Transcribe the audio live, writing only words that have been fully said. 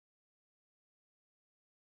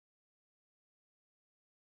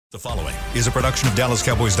The following is a production of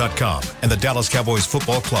DallasCowboys.com and the Dallas Cowboys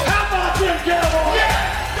Football Club. How about them Cowboys?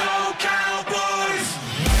 Yeah! Go Cowboys!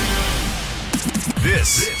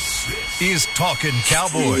 This is Talkin'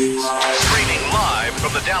 Cowboys. Streaming live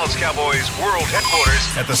from the Dallas Cowboys World Headquarters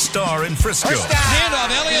at the Star in Frisco.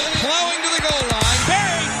 Handoff, Elliott plowing to the goal line.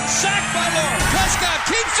 Barry, sacked by Lawrence. Prescott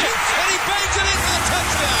keeps it, and he bangs it in for the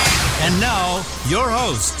touchdown. And now, your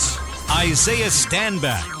hosts, Isaiah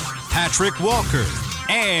Stanback, Patrick Walker,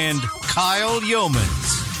 and Kyle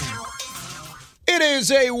Yeomans. It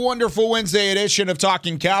is a wonderful Wednesday edition of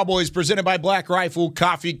Talking Cowboys presented by Black Rifle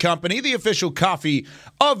Coffee Company, the official coffee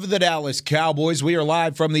of the Dallas Cowboys. We are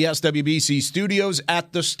live from the SWBC studios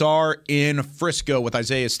at the Star in Frisco with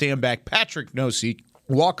Isaiah Stanback, Patrick Nosey,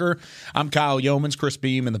 Walker. I'm Kyle Yeomans, Chris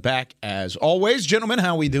Beam in the back as always. Gentlemen,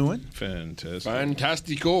 how we doing?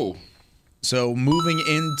 Fantastico. So moving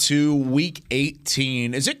into Week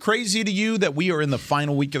 18, is it crazy to you that we are in the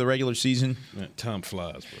final week of the regular season? Man, time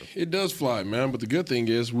flies, bro. It does fly, man, but the good thing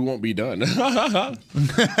is we won't be done. Not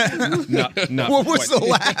What was the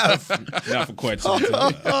laugh? Not for quite some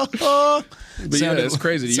time. But yeah, it's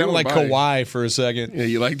crazy. The year Sounded like went by. Kawhi for a second. Yeah,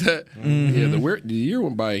 you like that? Mm-hmm. Yeah, the year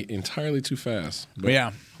went by entirely too fast. But Yeah.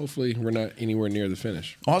 hopefully we're not anywhere near the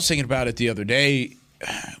finish. I was thinking about it the other day.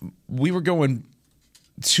 We were going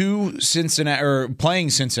to Cincinnati, or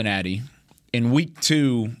playing Cincinnati in week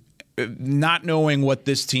 2, not knowing what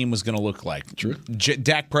this team was going to look like. True.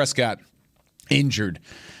 Dak Prescott injured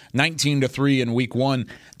 19-3 in week 1.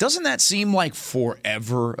 Doesn't that seem like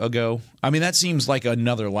forever ago? I mean, that seems like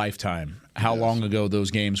another lifetime. How long ago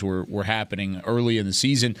those games were happening early in the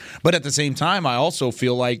season. But at the same time, I also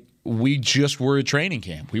feel like we just were at training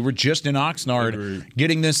camp. We were just in Oxnard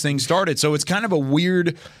getting this thing started. So it's kind of a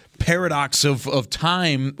weird paradox of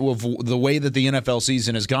time of the way that the NFL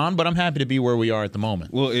season has gone, but I'm happy to be where we are at the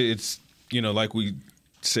moment. Well, it's, like we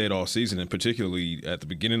said all season, and particularly at the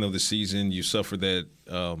beginning of the season, you suffered that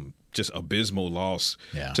just abysmal loss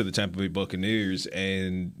to the Tampa Bay Buccaneers,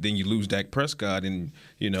 and then you lose Dak Prescott, and,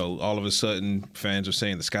 all of a sudden fans are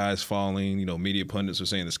saying the sky's falling, media pundits are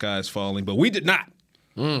saying the sky's falling, but we did not.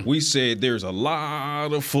 We said there's a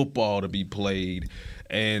lot of football to be played.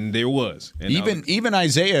 And there was. And even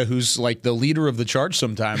Isaiah, who's like the leader of the charge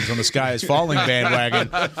sometimes on the Sky is Falling bandwagon,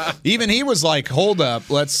 even he was like, hold up,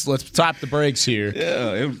 let's top the brakes here.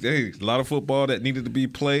 Yeah, a lot of football that needed to be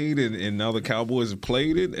played, and now the Cowboys have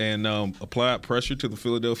played it and applied pressure to the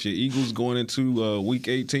Philadelphia Eagles going into Week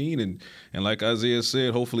 18. And like Isaiah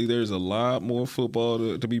said, hopefully there's a lot more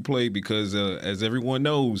football to be played because, as everyone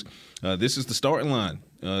knows, this is the starting line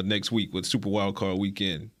next week with Super Wild Card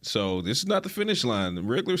Weekend. So this is not the finish line. The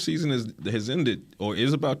regular season has ended or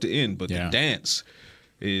is about to end, but the dance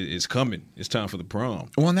is coming. It's time for the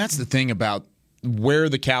prom. Well, and that's the thing about where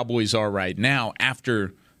the Cowboys are right now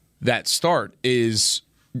after that start is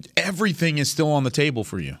everything is still on the table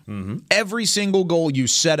for you. Mm-hmm. Every single goal you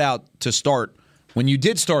set out to start when you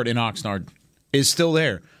did start in Oxnard is still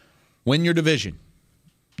there. Win your division.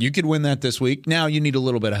 You could win that this week. Now you need a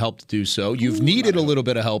little bit of help to do so. You've needed a little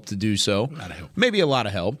bit of help to do so. Maybe a lot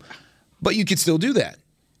of help. But you could still do that.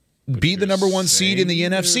 Be the number 1 seed in the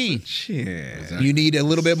NFC. You need a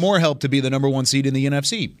little bit more help to be the number 1 seed in the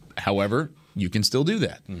NFC. However, you can still do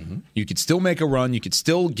that. Mm-hmm. You could still make a run. You could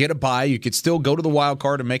still get a bye. You could still go to the wild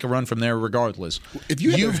card and make a run from there regardless. If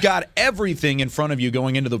you've got everything in front of you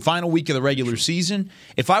going into the final week of the regular season,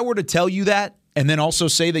 if I were to tell you that, and then also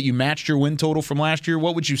say that you matched your win total from last year,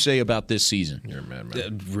 what would you say about this season? You're a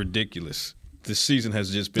man. Ridiculous. This season has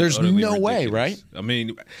just been There's no ridiculous. way, right? I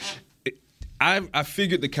mean, I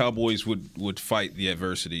figured the Cowboys would fight the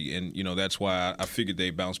adversity, and that's why I figured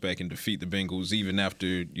they'd bounce back and defeat the Bengals even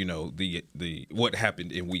after the what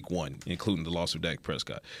happened in Week 1, including the loss of Dak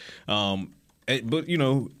Prescott. But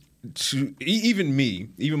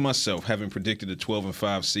even myself, having predicted a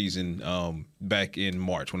 12-5 season back in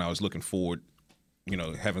March when I was looking forward,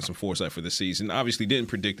 having some foresight for the season. Obviously didn't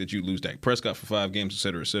predict that you'd lose Dak Prescott for 5 games, et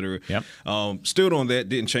cetera, et cetera. Yep. Stood on that,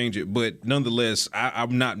 didn't change it. But nonetheless,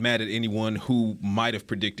 I'm not mad at anyone who might have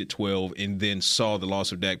predicted 12 and then saw the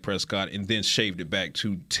loss of Dak Prescott and then shaved it back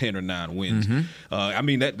to 10 or 9 wins. Mm-hmm. I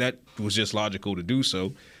mean, that was just logical to do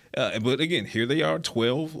so. But again, here they are,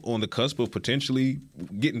 12 on the cusp of potentially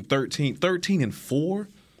getting 13-4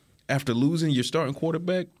 after losing your starting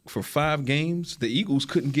quarterback for 5 games. The Eagles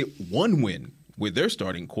couldn't get 1 win with their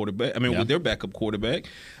starting quarterback. With their backup quarterback,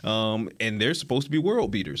 and they're supposed to be world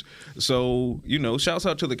beaters. So, shouts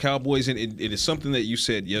out to the Cowboys, and it is something that you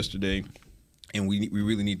said yesterday. And we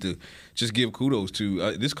really need to just give kudos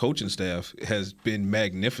to this coaching staff has been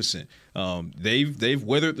magnificent. They've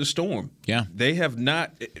weathered the storm. Yeah, they have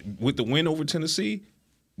not, with the win over Tennessee.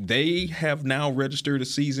 they have now registered a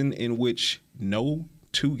season in which no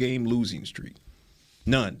 2-game losing streak.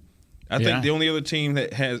 None. I think the only other team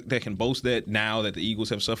that can boast that now that the Eagles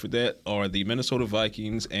have suffered that are the Minnesota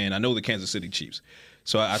Vikings and I know the Kansas City Chiefs.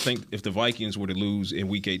 So I think if the Vikings were to lose in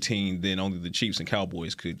Week 18, then only the Chiefs and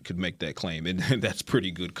Cowboys could make that claim, and that's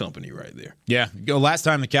pretty good company right there. Yeah. Last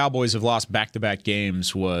time the Cowboys have lost back-to-back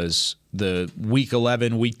games was the Week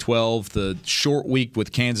 11, Week 12, the short week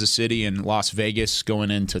with Kansas City and Las Vegas going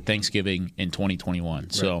into Thanksgiving in 2021.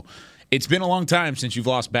 Right. So it's been a long time since you've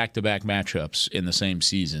lost back-to-back matchups in the same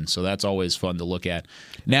season, so that's always fun to look at.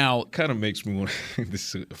 Now, kind of makes me want –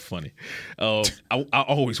 this is funny. I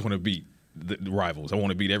always want to beat the rivals. I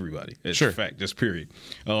want to beat everybody. It's a fact, just period.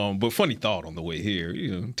 But funny thought on the way here.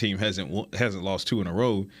 Team hasn't lost 2 in a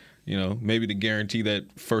row. Maybe to guarantee that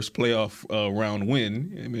first playoff round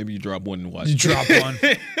win, maybe you drop one and watch. You drop one.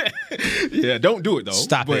 Yeah, don't do it though.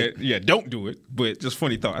 Stop it. Yeah, don't do it. But just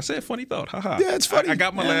funny thought. I said funny thought. Haha. Yeah, it's funny. I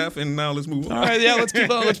got my laugh, and now let's move on. All right, yeah,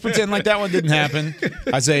 let's pretend like that one didn't happen.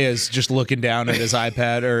 Isaiah's just looking down at his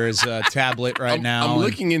iPad or his tablet now. I'm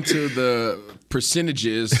looking into the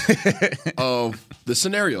percentages of the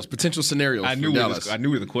scenarios, potential scenarios for Dallas. I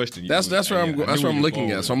knew the question. That's where I'm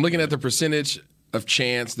looking at. So I'm looking at the percentage of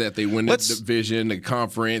chance that they win the division, the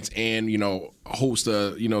conference, and host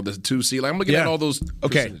the 2 seed. Like, I'm looking at all those.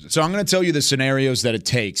 Okay, so I'm going to tell you the scenarios that it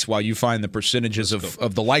takes while you find the percentages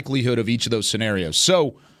of the likelihood of each of those scenarios.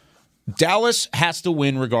 So Dallas has to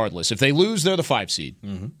win regardless. If they lose, they're the 5 seed.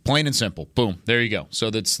 Mm-hmm. Plain and simple. Boom. There you go. So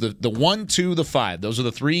that's the 1, 2, the 5. Those are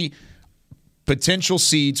the 3 potential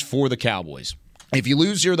seeds for the Cowboys. If you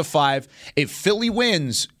lose, you're the 5. If Philly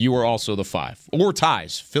wins, you are also the 5. Or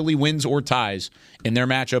ties. Philly wins or ties in their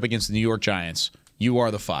matchup against the New York Giants, you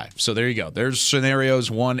are the 5. So there you go. There's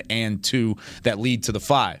scenarios 1 and 2 that lead to the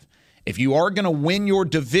 5. If you are going to win your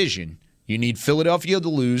division, you need Philadelphia to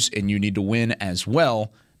lose, and you need to win as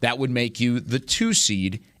well. That would make you the 2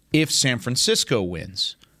 seed if San Francisco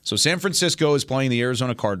wins. So San Francisco is playing the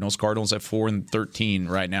Arizona Cardinals. Cardinals at 4-13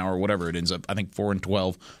 right now, or whatever it ends up. I think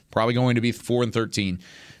 4-12. Probably going to be 4-13.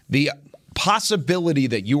 The possibility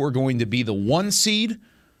that you are going to be the 1 seed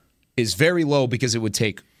is very low because it would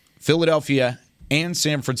take Philadelphia and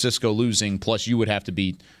San Francisco losing, plus you would have to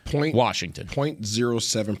beat Washington.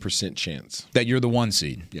 0.07% chance that you're the 1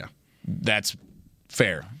 seed. Yeah, that's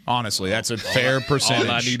fair. Honestly, that's a fair percentage.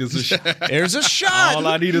 All I need is a shot. There's a shot. All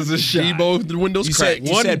I need is a shot. Debo, the windows cracked.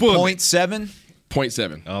 You said 0.7?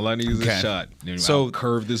 0.7. All I need is a shot. So I'll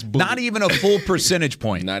curve this bullet. Not even a full percentage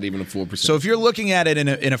point. Not even a full percentage. So if you're looking at it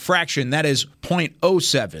in a fraction, that is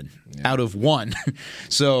 0.07 out of 1.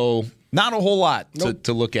 So not a whole lot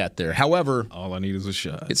to look at there. However, all I need is a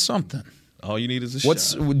shot. It's something. All you need is a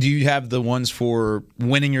shot. Do you have the ones for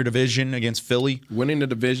winning your division against Philly? Winning the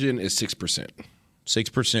division is 6%.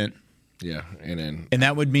 6%. Yeah, and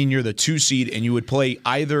that would mean you're the 2 seed, and you would play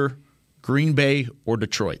either Green Bay or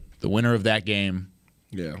Detroit. The winner of that game,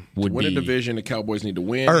 would win a division. The Cowboys need to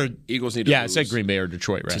win. Or Eagles need to lose. I said Green Bay or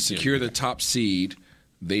Detroit, right? To secure the top seed,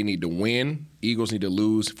 they need to win. Eagles need to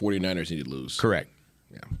lose. 49ers need to lose. Correct.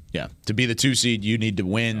 Yeah. To be the 2 seed, you need to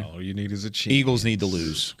win. All you need is a chance. Eagles need to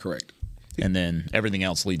lose. Correct. And then everything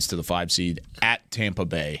else leads to the 5 seed at Tampa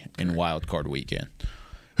Bay in Wild Card Weekend.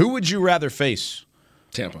 Who would you rather face?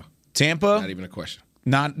 Tampa. Tampa? Not even a question.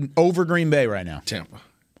 Not over Green Bay right now. Tampa.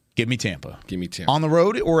 Give me Tampa. Give me Tampa. On the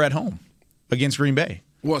road or at home against Green Bay?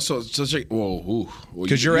 Well,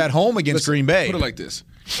 because you're at home against Green Bay. Put it like this.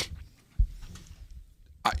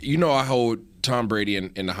 I hold Tom Brady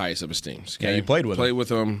in the highest of esteem. Okay? Yeah, you played with him. Played with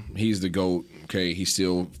him. He's the GOAT. Okay, he's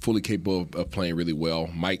still fully capable of playing really well.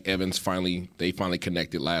 Mike Evans finally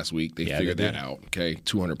connected last week. They figured that out. Okay,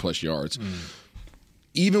 200+ yards.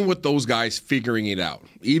 Even with those guys figuring it out,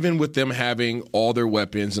 even with them having all their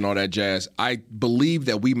weapons and all that jazz, I believe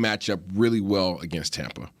that we match up really well against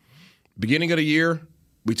Tampa. Beginning of the year,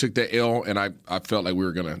 we took that L, and I felt like we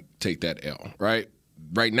were going to take that L, right?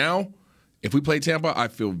 Right now, if we play Tampa, I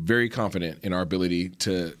feel very confident in our ability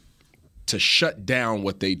to shut down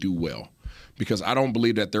what they do well, because I don't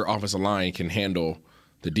believe that their offensive line can handle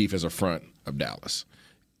the defensive front of Dallas.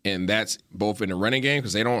 And that's both in the running game,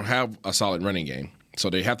 because they don't have a solid running game. So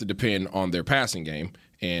they have to depend on their passing game,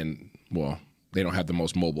 and, well, they don't have the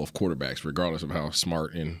most mobile of quarterbacks, regardless of how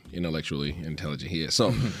smart and intellectually intelligent he is.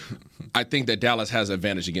 So I think that Dallas has an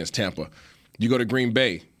advantage against Tampa. You go to Green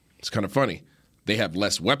Bay, it's kind of funny. They have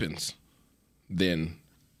less weapons than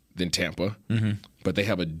Tampa, but they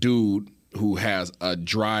have a dude who has a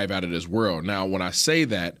drive out of this world. Now, when I say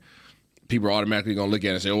that, people are automatically going to look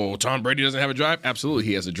at it and say, well, Tom Brady doesn't have a drive? Absolutely,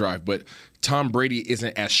 he has a drive. But Tom Brady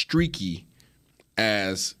isn't as streaky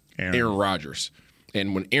as Aaron Rodgers.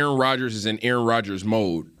 And when Aaron Rodgers is in Aaron Rodgers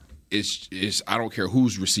mode, it's I don't care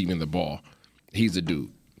who's receiving the ball. He's a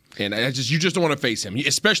dude. And you just don't want to face him,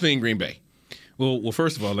 especially in Green Bay. Well,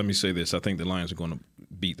 first of all, let me say this. I think the Lions are going to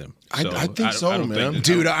beat them. I think so, man.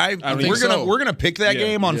 Dude, we're gonna pick that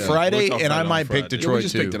game on Friday, and I might pick Detroit we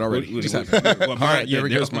just picked it already. All right,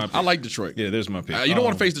 there's my pick. I like Detroit. Yeah, there's my pick. You don't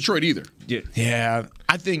want to face Detroit either. Yeah,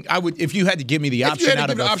 I think I would if you had to give me the option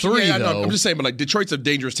out of the three. Though, I'm just saying, but like Detroit's a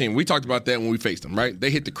dangerous team. We talked about that when we faced them, right?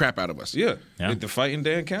 They hit the crap out of us. Yeah. The fighting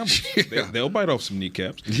Dan Campbell. They'll bite off some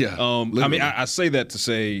kneecaps. Yeah. I mean, I say that to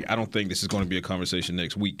say I don't think this is going to be a conversation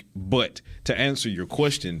next week. But to answer your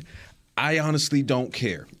question, I honestly don't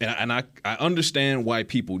care. And I understand why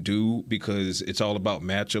people do, because it's all about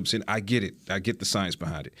matchups, and I get it. I get the science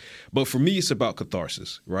behind it. But for me, it's about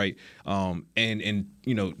catharsis, right? And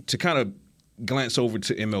you know, to kind of glance over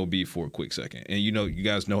to MLB for a quick second. And you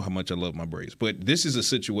guys know how much I love my Braves. But this is a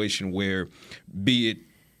situation where, be it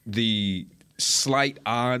the slight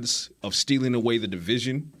odds of stealing away the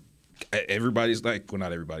division, everybody's like, well,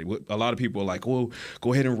 not everybody, a lot of people are like, well,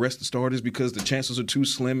 go ahead and rest the starters because the chances are too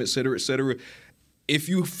slim, et cetera, et cetera. If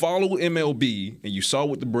you follow MLB and you saw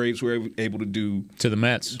what the Braves were able to do to the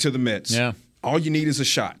Mets, yeah, all you need is a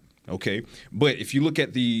shot, okay? But if you look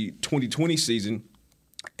at the 2020 season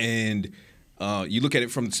and you look at it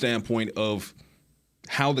from the standpoint of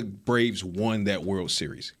how the Braves won that World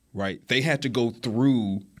Series, right? They had to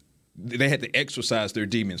exercise their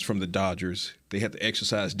demons from the Dodgers. They had to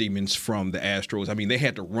exercise demons from the Astros. I mean, they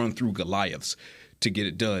had to run through Goliaths to get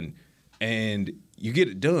it done. And you get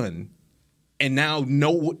it done, and now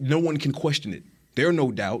no one can question it. There are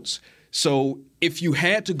no doubts. So if you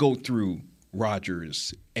had to go through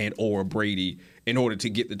Rodgers and or Brady in order to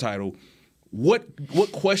get the title, what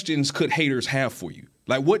questions could haters have for you?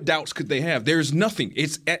 Like, what doubts could they have? There's nothing.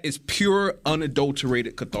 It's pure,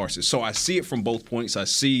 unadulterated catharsis. So I see it from both points. I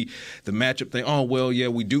see the matchup thing. Oh, well, yeah,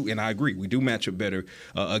 we do. And I agree. We do match up better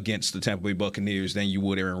against the Tampa Bay Buccaneers than you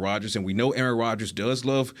would Aaron Rodgers. And we know Aaron Rodgers does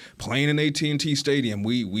love playing in AT&T Stadium.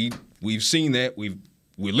 We've seen that. We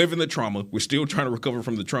live in the trauma. We're still trying to recover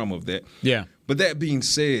from the trauma of that. Yeah. But that being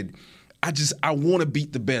said, I want to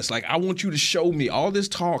beat the best. Like, I want you to show me all this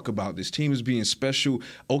talk about this team as being special.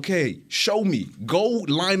 Okay, show me. Go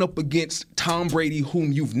line up against Tom Brady,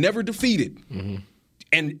 whom you've never defeated,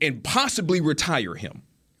 and possibly retire him.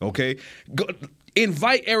 Okay? Go,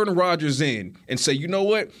 invite Aaron Rodgers in and say, you know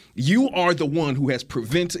what? You are the one who has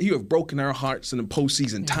you have broken our hearts in the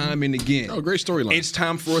postseason time and again. Oh, great storyline. It's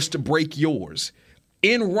time for us to break yours.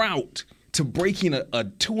 En route to breaking a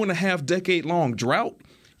 2.5-decade-long drought,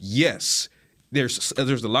 yes, there's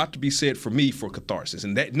a lot to be said for me for catharsis,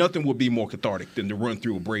 and that nothing would be more cathartic than to run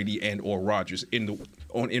through a Brady and or Rodgers en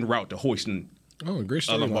route to hoisting. Oh, great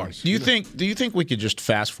storyline. Do you think we could just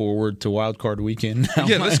fast forward to Wild Card Weekend now?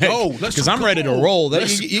 Yeah, let's go. Because I'm ready to roll.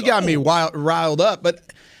 You got me riled up, but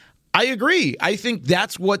I agree. I think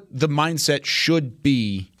that's what the mindset should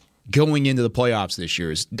be going into the playoffs this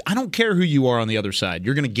year. Is I don't care who you are on the other side,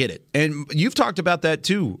 you're going to get it. And you've talked about that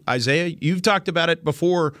too, Isaiah. You've talked about it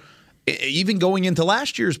before, even going into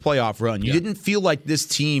last year's playoff run. You didn't feel like this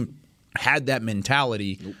team had that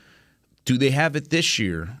mentality. Nope. Do they have it this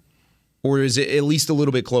year, or is it at least a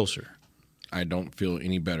little bit closer? I don't feel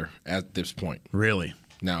any better at this point. Really?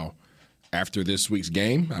 Now, after this week's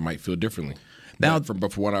game, I might feel differently. Now,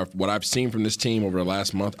 but for what I've seen from this team over the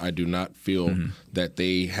last month, I do not feel that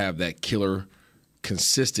they have that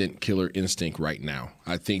consistent killer instinct right now.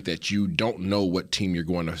 I think that you don't know what team you're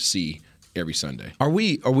going to see every Sunday. Are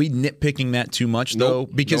we nitpicking that too much though?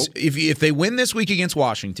 Because if they win this week against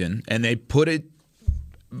Washington and they put it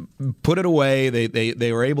away,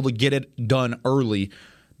 they were able to get it done early,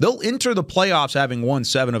 they'll enter the playoffs having won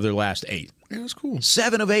 7 of their last 8. Yeah, that's cool.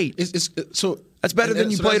 7 of 8. So that's better than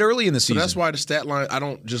you played early in the season. So that's why the stat line. I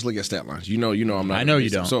don't just look at stat lines. You know, I'm not. I know you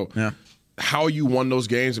don't. So how you won those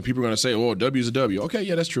games, and people are going to say, "Oh, W is a W." Okay,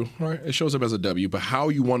 yeah, that's true. All right, it shows up as a W. But how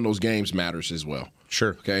you won those games matters as well.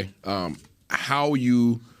 Sure. Okay. How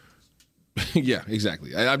you. Yeah,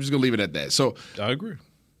 exactly. I'm just going to leave it at that. So I agree.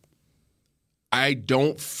 I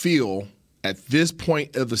don't feel at this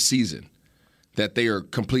point of the season that they are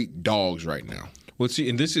complete dogs right now. Well, see,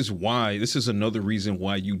 and this is another reason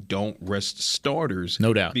why you don't rest starters.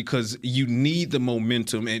 No doubt. Because you need the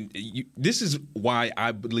momentum. And this is why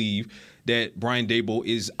I believe that Brian Daboll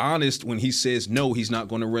is honest when he says no, he's not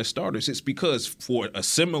going to rest starters. It's because for a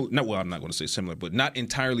similar, I'm not going to say similar, but not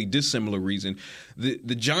entirely dissimilar reason, the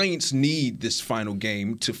Giants need this final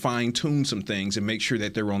game to fine-tune some things and make sure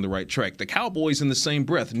that they're on the right track. The Cowboys, in the same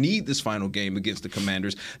breath, need this final game against the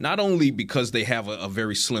Commanders, not only because they have a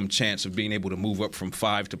very slim chance of being able to move up from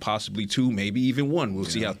 5 to possibly 2, maybe even 1. We'll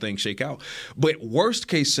see how things shake out. But worst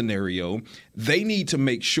case scenario, they need to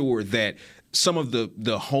make sure that some of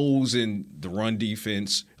the holes in the run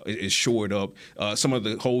defense is shored up. Some of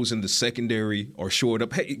the holes in the secondary are shored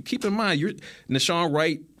up. Hey, keep in mind, Nahshon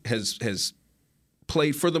Wright has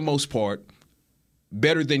played for the most part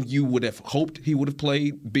better than you would have hoped he would have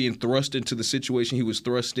played, being thrust into the situation he was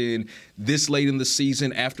thrust in this late in the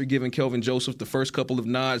season after giving Kelvin Joseph the first couple of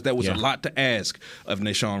nods. That was a lot to ask of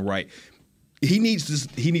Nahshon Wright. He needs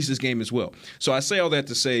this game as well. So I say all that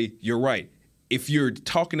to say you're right. If you're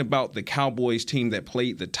talking about the Cowboys team that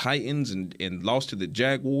played the Titans and lost to the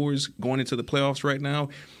Jaguars going into the playoffs right now,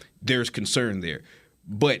 there's concern there.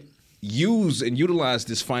 But use and utilize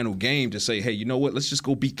this final game to say, hey, you know what? Let's just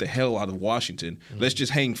go beat the hell out of Washington. Mm-hmm. Let's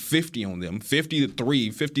just hang 50 on them, 50-3,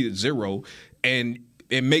 50-0, and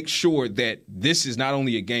make sure that this is not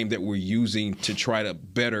only a game that we're using to try to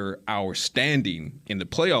better our standing in the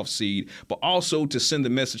playoff seed, but also to send the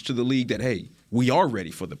message to the league that, hey, we are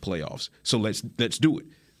ready for the playoffs. So let's do it.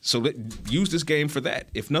 So use this game for that,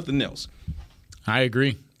 if nothing else. I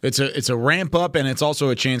agree. It's a ramp up, and it's also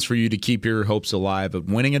a chance for you to keep your hopes alive of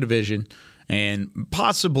winning a division and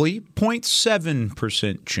possibly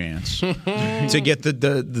 0.7% chance to get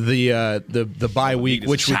the bye week,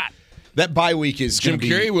 which that bye week is Jim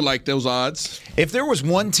Carrey would like those odds. If there was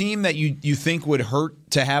one team that you think would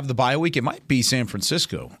hurt to have the bye week, it might be San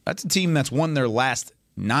Francisco. That's a team that's won their last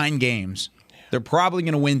 9 games. They're probably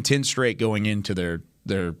going to win 10 straight going into their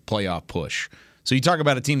playoff push. So you talk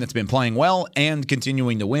about a team that's been playing well and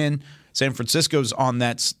continuing to win. San Francisco's on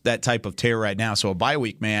that type of tear right now, so a bye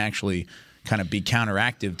week may actually kind of be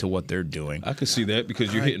counteractive to what they're doing. I could see that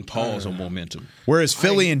because you're hitting pause on momentum. Whereas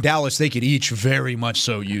Philly and Dallas, they could each very much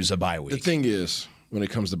so use a bye week. The thing is, when it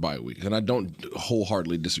comes to bye week, and I don't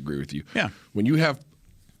wholeheartedly disagree with you, when you have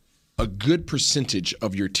a good percentage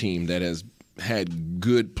of your team that has had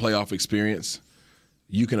good playoff experience,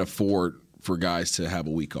 you can afford for guys to have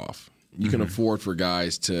a week off. You can afford for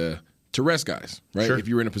guys to rest guys, right? Sure. If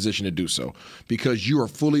you're in a position to do so, because you're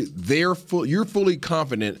fully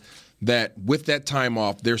confident that with that time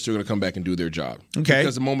off, they're still going to come back and do their job. Okay.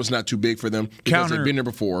 Because the moment's not too big for them because they've been there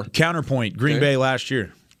before. Counterpoint, Green Bay last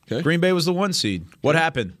year. Okay. Green Bay was the 1 seed. What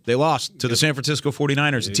happened? They lost to the San Francisco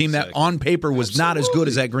 49ers, a team that on paper was not as good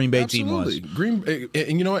as that Green Bay team was.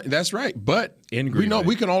 And you know what? That's right. But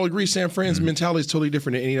we can all agree San Fran's mentality is totally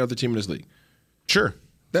different than any other team in this league. Sure.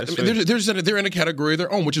 They're in a category of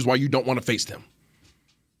their own, which is why you don't want to face them.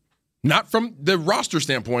 Not from the roster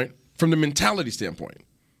standpoint, from the mentality standpoint.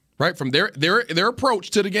 Right? From their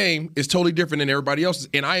approach to the game is totally different than everybody else's.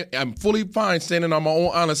 And I am fully fine standing on my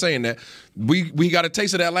own honor saying that. We got a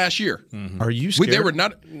taste of that last year. Mm-hmm. Are you scared? They were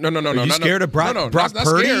not. No. Are you scared of Brock Purdy?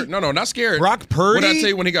 Scared. No, not scared. Brock Purdy? What did I tell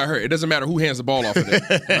you when he got hurt? It doesn't matter who hands the ball off of it.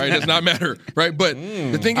 Right? It does not matter. Right? But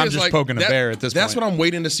the thing I'm is, just poking a bear at this point. That's what I'm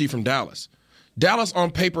waiting to see from Dallas. Dallas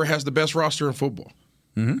on paper has the best roster in football.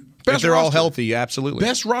 Mm-hmm. If they're all healthy, absolutely.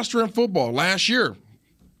 Best roster in football last year.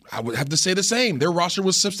 I would have to say the same. Their roster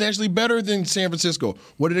was substantially better than San Francisco.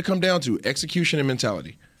 What did it come down to? Execution and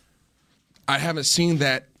mentality. I haven't seen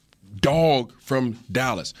that dog from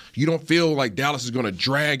Dallas. You don't feel like Dallas is going to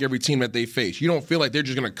drag every team that they face. You don't feel like they're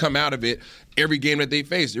just going to come out of it every game that they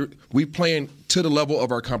face. We playing to the level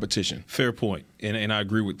of our competition. Fair point, and I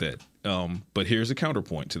agree with that. But here's a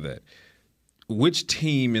counterpoint to that. Which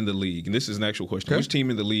team in the league, and this is an actual question, which team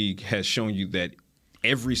in the league has shown you that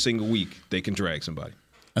every single week they can drag somebody?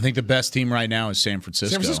 I think the best team right now is San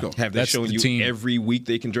Francisco. Have they shown you every week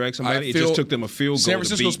they can drag somebody? It just took them a field goal San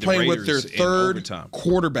Francisco's to beat playing the Raiders with their third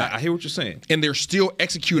quarterback. I hear what you're saying. And they're still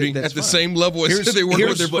exeking at the same level as they were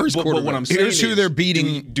with their first quarterback. But what I'm saying here's who they're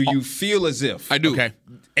beating. Do you feel as if? I do. Okay.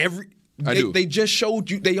 They just showed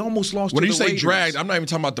you. They almost lost when to the Raiders. When you say dragged, I'm not even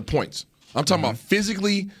talking about the points. I'm talking about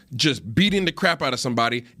physically just beating the crap out of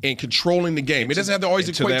somebody and controlling the game. It doesn't have to always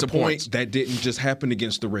equate to points. That didn't just happen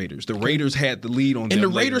against the Raiders. The Raiders had the lead on them. And the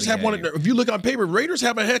Raiders have one. If you look on paper, Raiders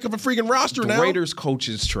have a heck of a freaking roster now. The Raiders coach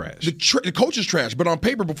is trash. The coach is trash. But on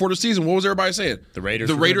paper, before the season, what was everybody saying? The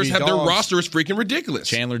Raiders have their roster is freaking ridiculous.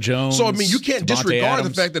 Chandler Jones. So I mean, you can't disregard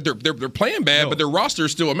the fact that they're playing bad, but their roster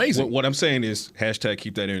is still amazing. What I'm saying is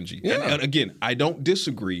 #keep that energy. Yeah. And again, I don't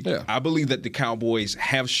disagree. Yeah. I believe that the Cowboys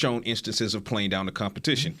have shown instances chances of playing down the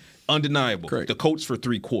competition. Undeniable. Correct. The Colts for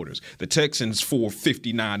 3 quarters. The Texans for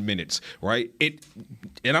 59 minutes, right?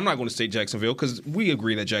 And I'm not going to say Jacksonville because we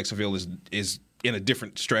agree that Jacksonville is in a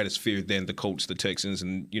different stratosphere than the Colts, the Texans,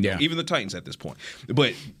 and even the Titans at this point.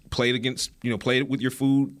 But played it with your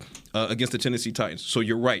food against the Tennessee Titans. So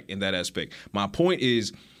you're right in that aspect. My point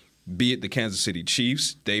is, be it the Kansas City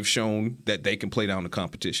Chiefs, they've shown that they can play down the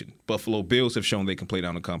competition. Buffalo Bills have shown they can play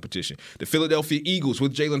down the competition. The Philadelphia Eagles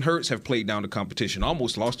with Jalen Hurts have played down the competition,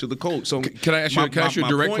 almost lost to the Colts. So can I ask you a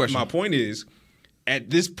direct question? My point is,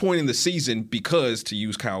 at this point in the season, because, to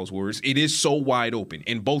use Kyle's words, it is so wide open.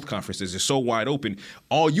 In both conferences, it's so wide open.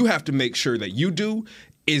 All you have to make sure that you do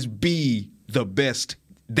is be the best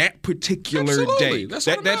that particular day. That's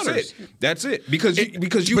it. That's it. Because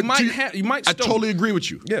you might. I totally agree with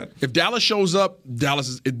you. Yeah. If Dallas shows up,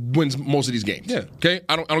 Dallas wins most of these games. Yeah. Okay.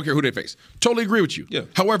 I don't care who they face. Totally agree with you. Yeah.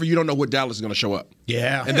 However, you don't know what Dallas is going to show up.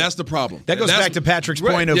 Yeah. And that's the problem. That goes back to Patrick's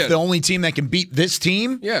point of the only team that can beat this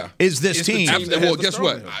team is this team. Well, guess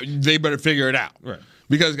what? They better figure it out. Right.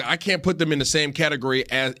 Because I can't put them in the same category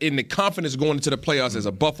as in the confidence going into the playoffs as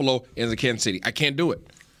a Buffalo and as a Kansas City. I can't do it.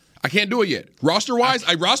 I can't do it yet. Roster-wise,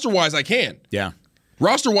 I can. Yeah.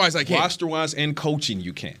 Roster-wise, I can. Roster-wise and coaching,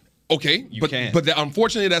 you can. Okay. You can. But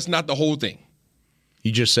unfortunately, that's not the whole thing.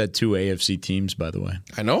 You just said 2 AFC teams, by the way.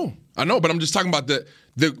 I know, but I'm just talking about the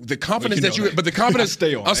confidence that you. But the confidence.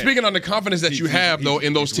 I'm speaking on the confidence that you have though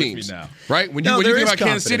in those teams, right? When you think about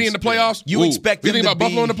Kansas City in the playoffs, you expect them you think about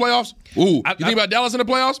Buffalo in the playoffs. You think about Dallas in the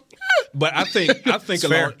playoffs. But I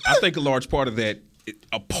think a large part of that.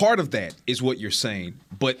 A part of that is what you're saying,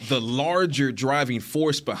 but the larger driving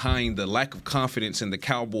force behind the lack of confidence in the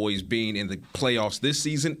Cowboys being in the playoffs this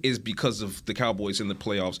season is because of the Cowboys in the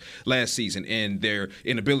playoffs last season and their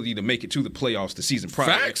inability to make it to the playoffs the season prior,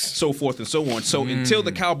 Facts. so forth and so on. So until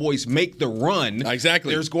the Cowboys make the run,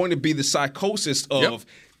 there's going to be the psychosis of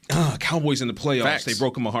Cowboys in the playoffs. Facts. They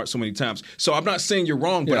broke my heart so many times. So I'm not saying you're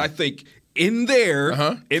wrong, but I think in there,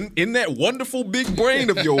 in that wonderful big brain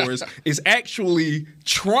of yours, is actually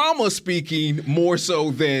trauma speaking more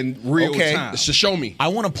so than real time. So show me. I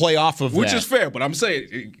want to play off of Which that. is fair, but I'm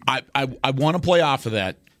saying I want to play off of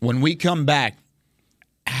that. When we come back,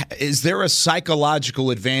 is there a psychological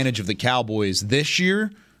advantage of the Cowboys this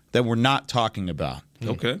year that we're not talking about?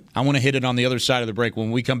 Okay. I want to hit it on the other side of the break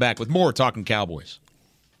when we come back with more Talking Cowboys.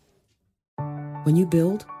 When you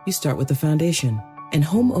build, you start with the foundation. And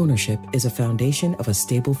home ownership is a foundation of a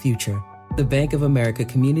stable future. The Bank of America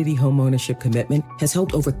Community Home Ownership Commitment has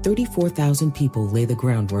helped over 34,000 people lay the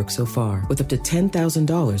groundwork so far, with up to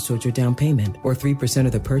 $10,000 towards your down payment or 3%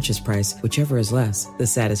 of the purchase price, whichever is less. The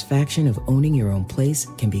satisfaction of owning your own place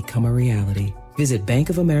can become a reality. Visit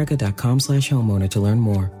bankofamerica.com/homeowner to learn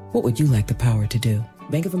more. What would you like the power to do?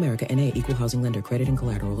 Bank of America N.A. Equal Housing Lender. Credit and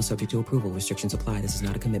collateral is subject to approval. Restrictions apply. This is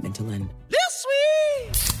not a commitment to lend.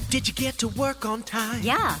 Did you get to work on time?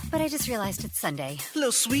 Yeah, but I just realized it's Sunday.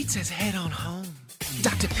 Little Sweet says head on home.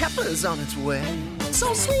 Dr. Pepper's on its way.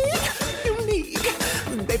 So sweet, unique.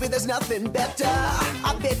 Baby, there's nothing better.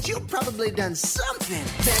 I bet you've probably done something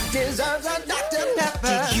that deserves a Dr.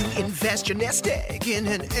 Pepper. Did you invest your nest egg in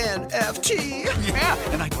an NFT? Yeah,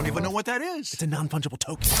 and I don't even know what that is. It's a non-fungible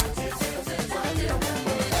token.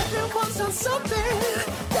 Everyone's done something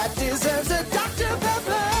that deserves a Dr.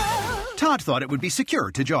 Pepper. Todd thought it would be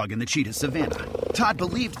secure to jog in the cheetah savanna. Todd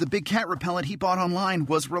believed the big cat repellent he bought online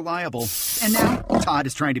was reliable. And now, Todd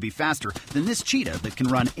is trying to be faster than this cheetah that can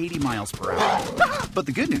run 80 miles per hour. But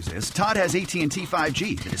the good news is, Todd has AT&T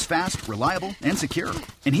 5G that is fast, reliable, and secure.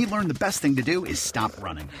 And he learned the best thing to do is stop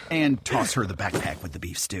running and toss her the backpack with the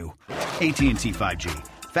beef stew. AT&T 5G.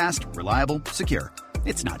 Fast, reliable, secure.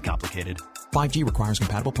 It's not complicated. 5G requires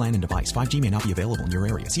compatible plan and device. 5G may not be available in your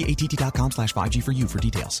area. See att.com/5G for you for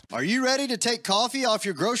details. Are you ready to take coffee off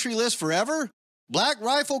your grocery list forever? Black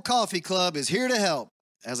Rifle Coffee Club is here to help.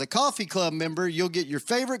 As a coffee club member, you'll get your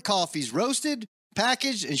favorite coffees roasted,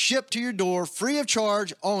 packaged, and shipped to your door free of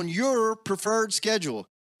charge on your preferred schedule.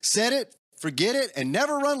 Set it, forget it, and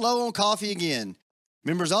never run low on coffee again.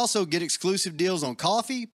 Members also get exclusive deals on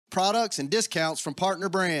coffee, products, and discounts from partner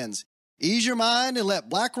brands. Ease your mind and let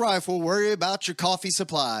Black Rifle worry about your coffee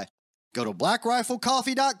supply. Go to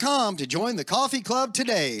blackriflecoffee.com to join the coffee club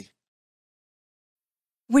today.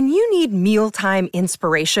 When you need mealtime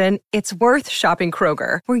inspiration, it's worth shopping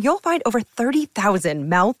Kroger, where you'll find over 30,000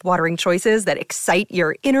 mouth-watering choices that excite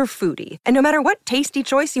your inner foodie. And no matter what tasty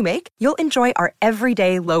choice you make, you'll enjoy our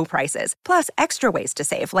everyday low prices, plus extra ways to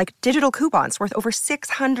save, like digital coupons worth over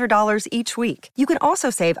 $600 each week. You can also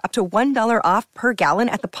save up to $1 off per gallon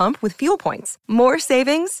at the pump with fuel points. More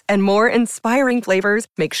savings and more inspiring flavors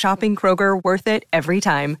make shopping Kroger worth it every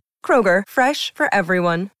time. Kroger, fresh for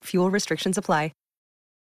everyone. Fuel restrictions apply.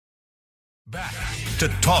 Back to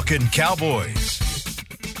Talking Cowboys.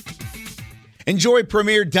 Enjoy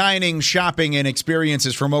premier dining, shopping, and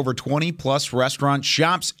experiences from over 20-plus restaurant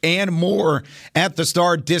shops and more at the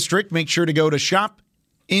Star District. Make sure to go to shop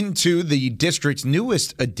into the district's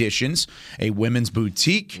newest additions, a women's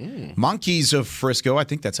boutique, Monkeys of Frisco, I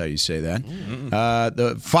think that's how you say that,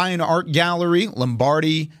 the Fine Art Gallery,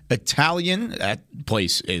 Lombardi Italian. That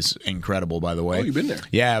place is incredible, by the way. Oh, you've been there.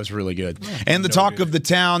 Yeah, it was really good. And the talk of the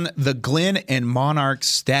town, the Glen and Monarch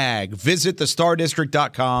Stag. Visit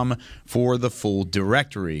thestardistrict.com for the full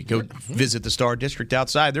directory. Go visit the Star District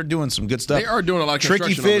outside. They're doing some good stuff. They are doing a lot of Tricky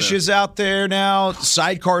construction over Fish there. is out there now.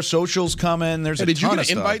 Sidecar Social's coming. There's a Did you ton get of an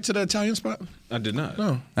stuff. invite to the Italian spot? I did not.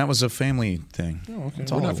 No. That was a family thing. Oh, okay.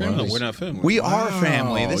 That's We're all not it family. was. We're not family. We are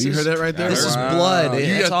family. This you is, heard that right there? This is blood. You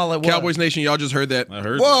That's got all it was. Cowboys Nation, y'all just heard that. I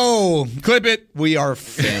heard Whoa. Clip it. We are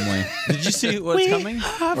family. Did you see what's coming?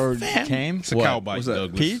 Or came? It's a What? cow bite,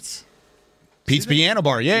 Douglas. Pete's? Pete's Piano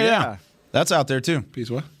Bar. Yeah. Yeah. That's out there, too. Peace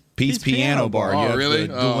what? Pete's Piano Bar. Oh, You have really?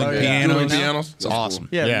 the dueling yeah. pianos. Dueling pianos? It's awesome.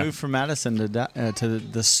 Yeah, moved from Madison to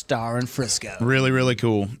the Star in Frisco. Really, really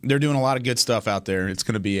cool. They're doing a lot of good stuff out there. It's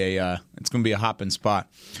going to be a hopping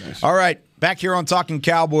spot. Nice. All right, back here on Talking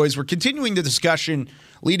Cowboys, we're continuing the discussion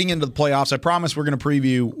leading into the playoffs. I promise we're going to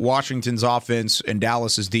preview Washington's offense and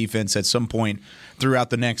Dallas's defense at some point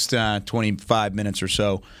throughout the next 25 minutes or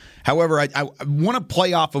so. However, I want to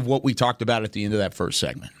play off of what we talked about at the end of that first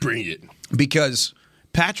segment. Bring it. Because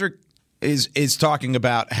Patrick is talking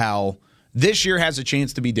about how this year has a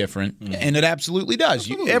chance to be different, and it absolutely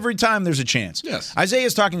does. Every time there's a chance. Yes.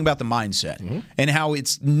 Isaiah's talking about the mindset and how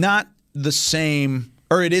it's not the same,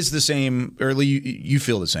 or it is the same, or you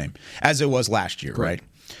feel the same as it was last year, right?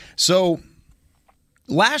 So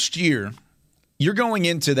last year, you're going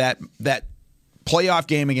into that playoff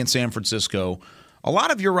game against San Francisco. A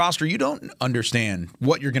lot of your roster, you don't understand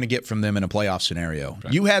what you're going to get from them in a playoff scenario.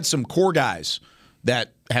 Right. You had some core guys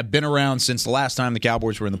that have been around since the last time the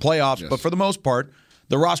Cowboys were in the playoffs, but for the most part,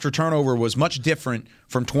 the roster turnover was much different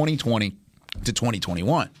from 2020 to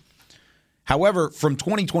 2021. However, from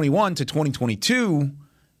 2021 to 2022,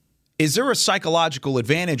 is there a psychological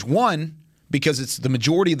advantage? One, because it's the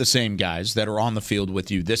majority of the same guys that are on the field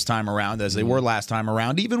with you this time around as they were last time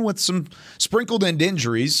around, even with some sprinkled in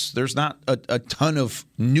injuries. There's not a ton of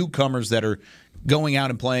newcomers that are going out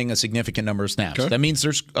and playing a significant number of snaps. Okay. That means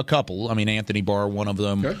there's a couple. I mean, Anthony Barr, one of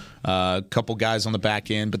them, a couple guys on the back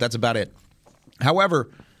end, but that's about it. However,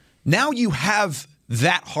 now you have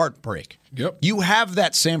that heartbreak. Yep. You have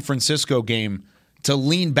that San Francisco game to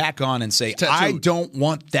lean back on and say, I don't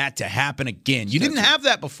want that to happen again. You didn't have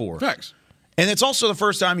that before. Facts. And it's also the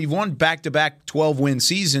first time you've won back-to-back 12-win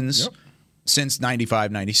seasons since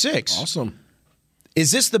 95-96. Awesome.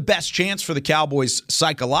 Is this the best chance for the Cowboys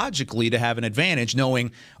psychologically to have an advantage,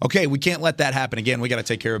 knowing, okay, we can't let that happen again. We got to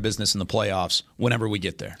take care of business in the playoffs whenever we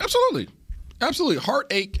get there? Absolutely. Absolutely.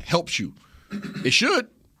 Heartache helps you. It should.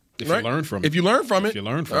 If you learn from it. If you learn from it.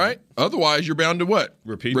 All right? Otherwise, you're bound to what?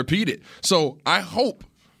 Repeat it. So I hope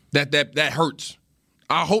that hurts.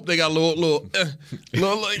 I hope they got a little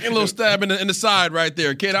stab in the side right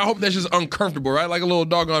there, kid. I hope that's just uncomfortable, right? Like a little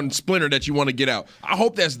doggone splinter that you want to get out. I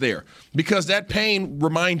hope that's there because that pain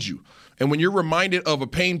reminds you. And when you're reminded of a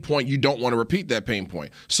pain point, you don't want to repeat that pain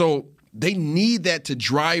point. So they need that to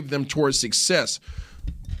drive them towards success.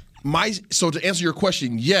 So to answer your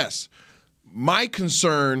question, yes. My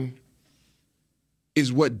concern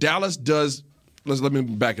is what Dallas does. Let me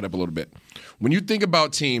back it up a little bit. When you think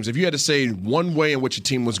about teams, if you had to say one way in which a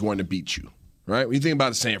team was going to beat you, right? When you think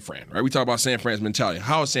about San Fran, right? We talk about San Fran's mentality.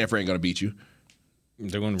 How is San Fran going to beat you?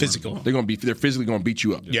 They're going to physical. They're physically going to beat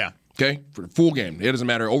you up. Yeah. Okay? For the full game. It doesn't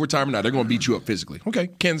matter overtime or not. They're going to beat you up physically. Okay.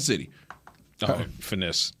 Kansas City.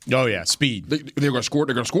 Finesse. Oh, yeah. Speed. They're going to score.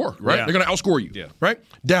 They're going to score, right? Yeah. They're going to outscore you. Yeah. Right?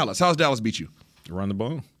 Dallas. How's Dallas beat you? Run the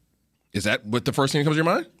ball. Is that what the first thing that comes to your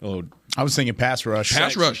mind? Oh, I was thinking pass rush.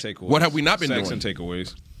 Pass rush. What have we not been doing? Sacks and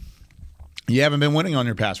takeaways. You haven't been winning on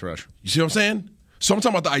your pass rush. You see what I'm saying? So I'm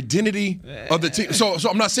talking about the identity of the team. So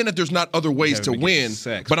I'm not saying that there's not other ways to win,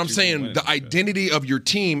 but I'm saying the identity of your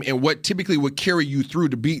team and what typically would carry you through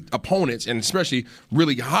to beat opponents, and especially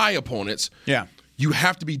really high opponents. Yeah. You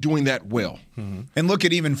have to be doing that well. Mm-hmm. And look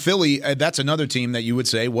at even Philly. That's another team that you would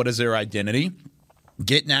say, what is their identity?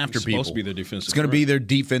 Getting after It's people. supposed to be their defensive It's going to front. be their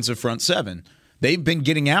defensive front seven. They've been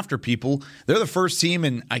getting after people. They're the first team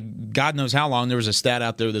in God knows how long. There was a stat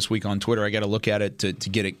out there this week on Twitter. I got to look at it to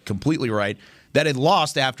get it completely right. that had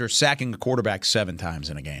lost after sacking a quarterback 7 times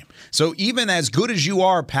in a game. So even as good as you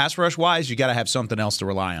are pass rush wise, you got to have something else to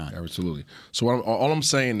rely on. Absolutely. So all I'm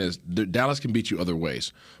saying is Dallas can beat you other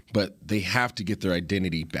ways, but they have to get their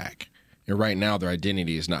identity back. And right now, their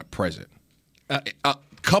identity is not present.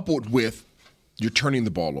 Coupled with you're turning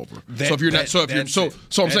the ball over. If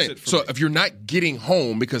you're not getting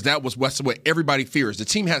home, because that's what everybody fears.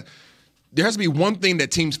 There has to be one thing that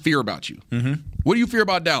teams fear about you. Mm-hmm. What do you fear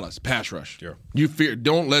about Dallas? Pass rush. Sure. You fear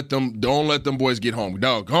don't let them boys get home.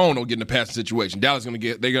 Don't get in the passing situation. Dallas they're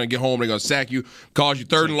gonna get home. They're gonna sack you, cause you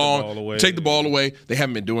third and long, take the ball away. They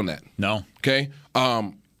haven't been doing that. No. Okay.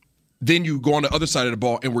 Then you go on the other side of the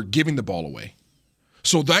ball, and we're giving the ball away.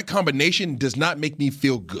 So that combination does not make me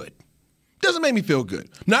feel good. Doesn't make me feel good.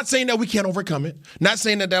 Not saying that we can't overcome it. Not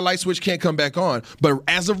saying that light switch can't come back on. But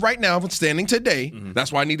as of right now, standing today,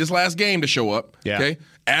 that's why I need this last game to show up. Yeah. Okay.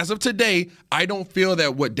 As of today, I don't feel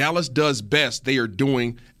that what Dallas does best, they are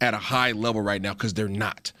doing at a high level right now, because they're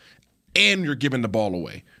not. And you're giving the ball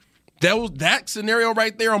away. That scenario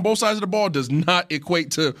right there on both sides of the ball does not equate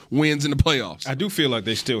to wins in the playoffs. I do feel like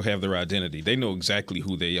they still have their identity. They know exactly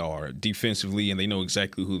who they are defensively, and they know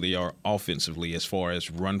exactly who they are offensively as far as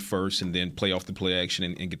run first and then play off the play action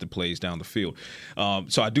and get the plays down the field.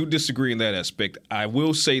 So I do disagree in that aspect. I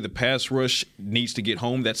will say the pass rush needs to get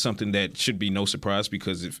home. That's something that should be no surprise,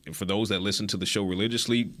 because for those that listen to the show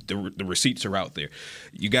religiously, the receipts are out there.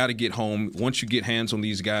 You got to get home. Once you get hands on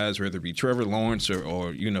these guys, whether it be Trevor Lawrence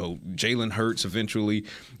or Jalen Hurts eventually,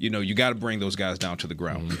 you got to bring those guys down to the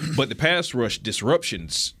ground. But the pass rush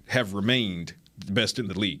disruptions have remained the best in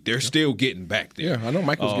the league. They're still getting back there. Yeah, I know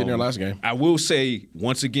Mike was getting there last game. I will say,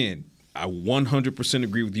 once again, I 100%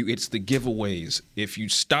 agree with you. It's the giveaways. If you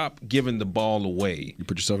stop giving the ball away, you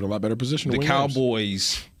put yourself in a lot better position. The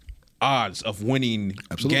Cowboys' odds of winning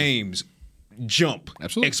games jump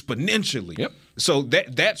exponentially. Yep. So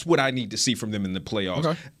that's what I need to see from them in the playoffs.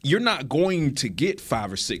 Okay. You're not going to get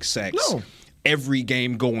 5 or 6 sacks every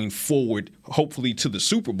game going forward, hopefully to the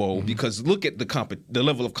Super Bowl, because look at the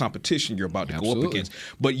level of competition you're about to go up against.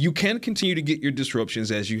 But you can continue to get your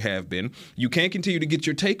disruptions as you have been. You can continue to get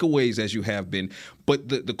your takeaways as you have been. But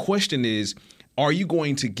the question is, are you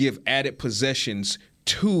going to give added possessions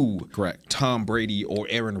to Tom Brady or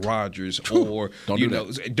Aaron Rodgers or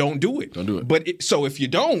don't do it. But so if you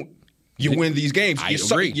don't, you win these games. You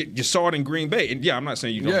saw it in Green Bay, and I'm not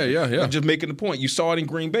saying you don't. Yeah. I'm just making the point. You saw it in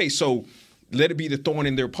Green Bay, so let it be the thorn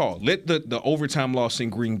in their paw. Let the overtime loss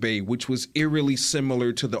in Green Bay, which was eerily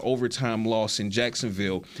similar to the overtime loss in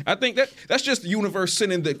Jacksonville. I think that's just the universe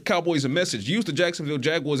sending the Cowboys a message. Use the Jacksonville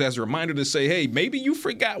Jaguars as a reminder to say, hey, maybe you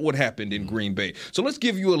forgot what happened in Green Bay. So let's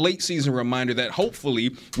give you a late season reminder that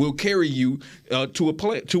hopefully will carry you to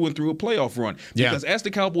and through a playoff run. Because as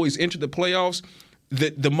the Cowboys enter the playoffs,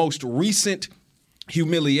 the most recent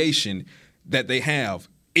humiliation that they have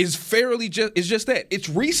is just that. It's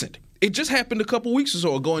recent. It just happened a couple weeks or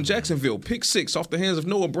so ago in Jacksonville. Pick 6 off the hands of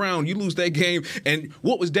Noah Brown. You lose that game. And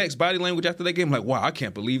what was Dak's body language after that game? Like, wow, I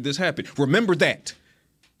can't believe this happened. Remember that,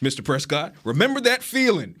 Mr. Prescott. Remember that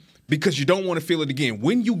feeling, because you don't want to feel it again.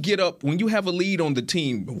 When you get up, when you have a lead on the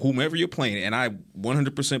team, whomever you're playing, and I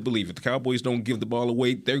 100% believe if the Cowboys don't give the ball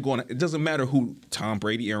away, it doesn't matter who, Tom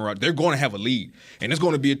Brady, Aaron Rodgers, they're going to have a lead. And it's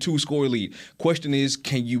going to be a 2-score lead. Question is,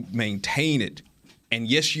 can you maintain it? And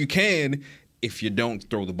yes, you can, if you don't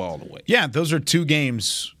throw the ball away. Yeah, those are 2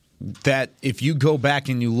 games that if you go back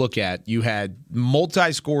and you look at, you had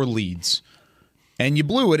multi-score leads, and you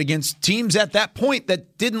blew it against teams at that point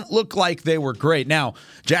that didn't look like they were great. Now,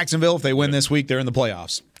 Jacksonville, if they win this week, they're in the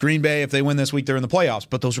playoffs. Green Bay, if they win this week, they're in the playoffs.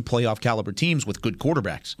 But those are playoff caliber teams with good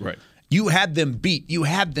quarterbacks. Right. You had them beat. You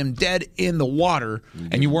had them dead in the water,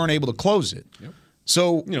 and you weren't able to close it. Yep.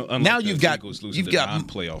 So now you've got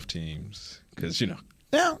non-playoff teams, because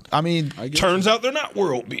Yeah, I mean, turns out they're not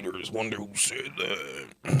world beaters. Wonder who said that.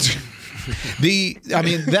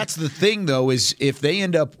 That's the thing, though, is if they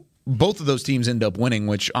both of those teams end up winning,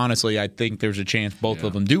 which honestly I think there's a chance both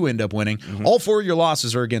of them do end up winning. Mm-hmm. All 4 of your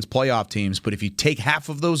losses are against playoff teams, but if you take half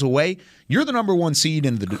of those away, you're the number 1 seed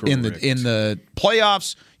in the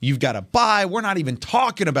playoffs. You've got a bye. We're not even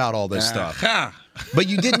talking about all this stuff. But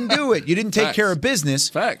you didn't do it. You didn't take care of business.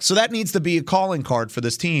 Facts. So that needs to be a calling card for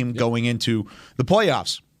this team going into the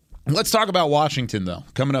playoffs. Let's talk about Washington, though,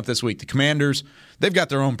 coming up this week. The Commanders, they've got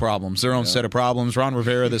their own problems, their own set of problems. Ron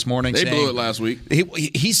Rivera this morning They blew it last week.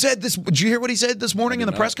 He said this. Did you hear what he said this morning in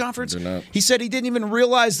the press conference? He said he didn't even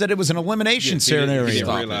realize that it was an elimination scenario. He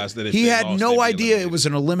didn't realize that he had no idea it was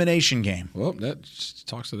an elimination game. Well, that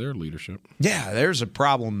talks to their leadership. Yeah, there's a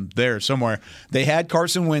problem there somewhere. They had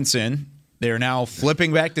Carson Wentz in. They're now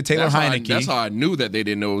flipping back to Taylor Heineke. That's how I knew that they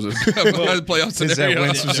didn't know it was a playoff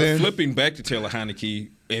scenario. Flipping back to Taylor Heineke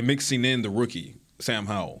and mixing in the rookie, Sam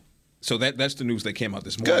Howell. So that's the news that came out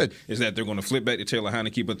this morning. Good. Is that they're going to flip back to Taylor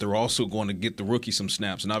Heineke, but they're also going to get the rookie some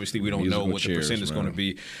snaps. And obviously we don't know what the percent is going to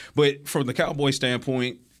be. But from the Cowboys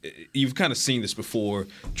standpoint, you've kind of seen this before,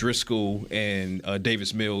 Driscoll and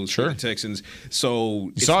Davis Mills for the Texans.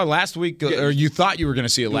 So you saw it last week, or you thought you were going to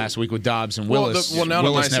see it last week with Dobbs and Willis. Now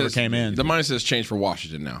Willis never came in. The mindset has changed for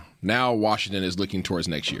Washington now. Now Washington is looking towards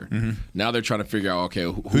next year. Mm-hmm. Now they're trying to figure out, okay,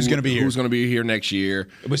 who's going to be here? Who's going to be here next year?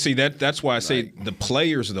 But see, that's why I say the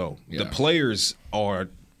players, though. Yeah. The players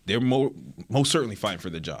they're most certainly fighting for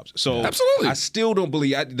their jobs. So absolutely. I still don't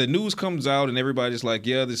believe the news comes out and everybody's like,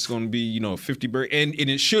 yeah, this is going to be 50 bird, and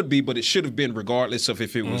it should be, but it should have been regardless of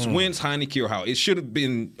if it was Wentz, Heineke, or how it should have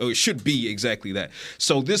been, or it should be exactly that.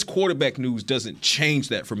 So this quarterback news doesn't change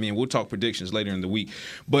that for me, and we'll talk predictions later in the week.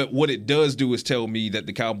 But what it does do is tell me that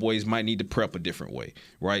the Cowboys might need to prep a different way,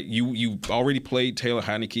 right? You already played Taylor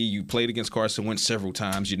Heineke, you played against Carson Wentz several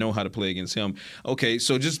times, you know how to play against him. Okay,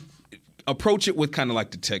 so just approach it with kind of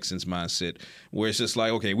like the Texans mindset, where it's just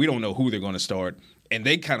like, okay, we don't know who they're going to start, and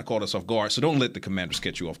they kind of caught us off guard. So don't let the Commanders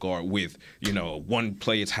catch you off guard with, one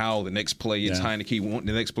play it's Howell, the next play it's Heineke,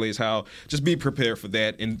 the next play is Howell. Just be prepared for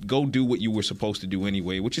that and go do what you were supposed to do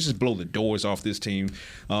anyway, which is just blow the doors off this team,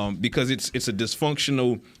 because it's a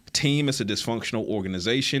dysfunctional team, it's a dysfunctional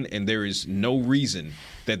organization, and there is no reason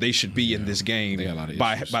that they should be in this game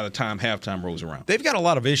by the time halftime rolls around. They've got a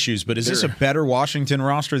lot of issues, but is this a better Washington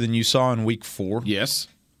roster than you saw in Week 4? Yes.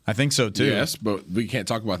 I think so, too. Yes, but we can't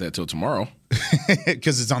talk about that till tomorrow.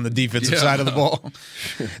 Because it's on the defensive side of the ball.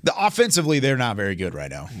 Offensively, they're not very good right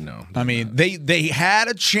now. No. I mean, they had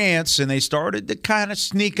a chance, and they started to kind of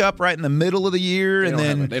sneak up right in the middle of the year, and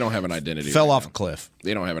then they don't have an identity. Fell off a cliff.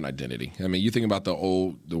 They don't have an identity. I mean, you think about the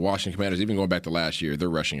Washington Commanders, even going back to last year, their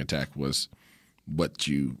rushing attack was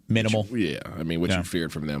minimal. What you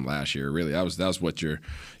feared from them last year. Really, that was what you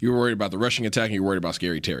were worried about, the rushing attack, and you were worried about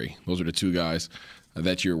Scary Terry. Those are the two guys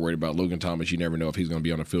that you're worried about. Logan Thomas, you never know if he's going to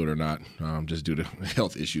be on the field or not, just due to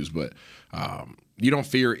health issues. But you don't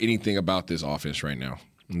fear anything about this offense right now.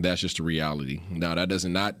 And that's just a reality. Now, that does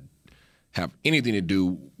not have anything to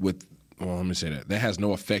do with, let me say that. That has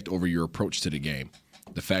no effect over your approach to the game.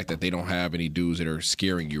 The fact that they don't have any dudes that are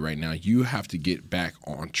scaring you right now, you have to get back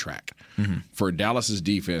on track. Mm-hmm. For Dallas's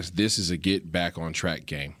defense, this is a get back on track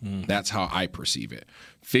game. Mm-hmm. That's how I perceive it.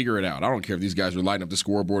 Figure it out. I don't care if these guys are lighting up the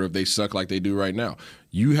scoreboard, if they suck like they do right now.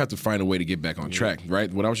 You have to find a way to get back on track,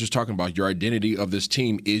 right? What I was just talking about, your identity of this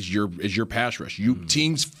team is your pass rush.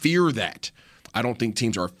 Teams fear that. I don't think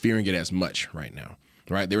teams are fearing it as much right now.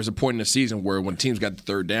 Right, there was a point in the season where when teams got the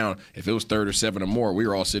third down, if it was 3rd or 7 or more, we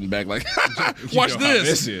were all sitting back like, watch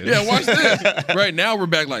this. Watch this. Right now we're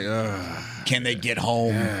back like, can they get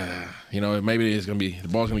home? Maybe it's going to be, the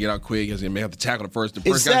ball's going to get out quick because they may have to tackle the first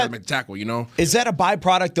guy's going to make the tackle, Is that a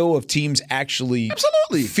byproduct, though, of teams actually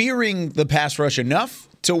fearing the pass rush enough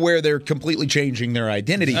to where they're completely changing their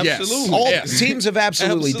identity? Absolutely. All teams have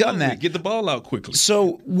absolutely done that. Get the ball out quickly.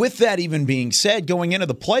 So with that even being said, going into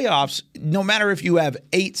the playoffs, no matter if you have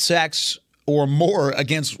 8 sacks or more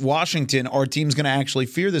against Washington, are teams going to actually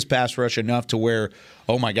fear this pass rush enough to where,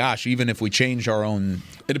 oh my gosh, even if we change our own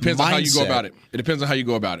It depends on how you go about it. It depends on how you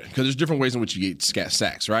go about it. Because there's different ways in which you get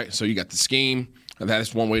sacks, right? So you got the scheme, and that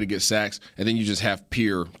is one way to get sacks, and then you just have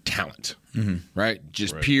pure talent. Mm-hmm. Right?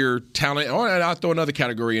 Just pure talent. Oh, and I'll throw another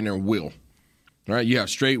category in there, will. Right? You have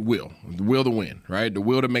straight will. The will to win, right? The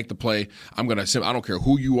will to make the play. I don't care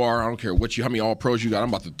who you are. I don't care how many all pros you got.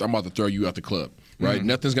 I'm about to throw you out the club. Right? Mm-hmm.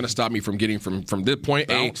 Nothing's going to stop me from getting from this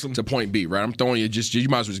point A to point B, right? I'm throwing you you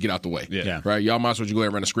might as well just get out the way. Yeah. Right? Y'all might as well just go ahead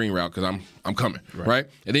and run a screen route because I'm coming. Right?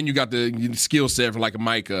 And then you got the skill set from like a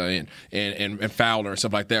Micah and Fowler and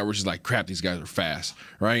stuff like that, which is like, crap, these guys are fast.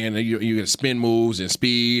 Right? And then you get spin moves and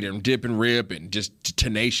speed and dip and rip and just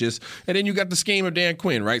tenacious. And then you got the scheme of Dan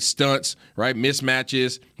Quinn, right? Stunts, right?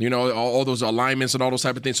 Mismatches, all those alignments and all those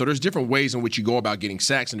type of things. So there's different ways in which you go about getting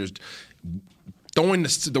sacks, and there's throwing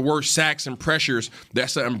the word sacks and pressures,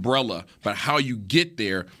 that's the umbrella. But how you get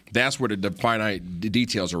there, that's where the finite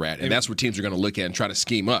details are at. And that's what teams are going to look at and try to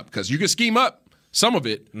scheme up. Because you can scheme up some of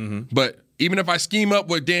it, but even if I scheme up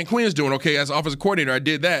what Dan Quinn's doing, okay, as offensive coordinator, I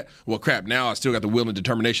did that. Well, crap, now I still got the will and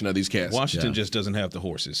determination of these cats. Washington just doesn't have the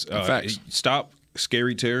horses. Facts. Stop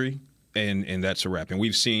Scary Terry, and that's a wrap. And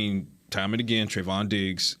we've seen time and again, Trayvon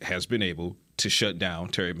Diggs has been able to shut down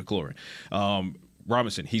Terry McLaurin.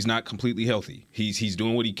 Robinson, he's not completely healthy. He's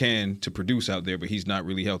doing what he can to produce out there, but he's not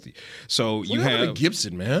really healthy. So you have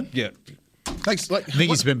Gibson, man. Yeah. I think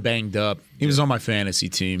he's been banged up. He was on my fantasy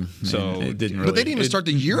team, so it didn't. But they didn't even start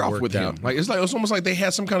the year off with him. It's almost like they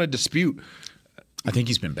had some kind of dispute. I think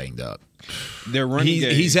he's been banged up. Their running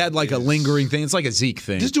game he's had like a lingering thing. It's like a Zeke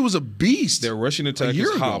thing. This dude was a beast. Their rushing attack is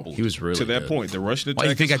hobbled. He was really to that good. point. The rushing attack. Why do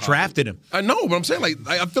you think I drafted him? I know, but I'm saying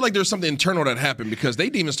I feel like there's something internal that happened because they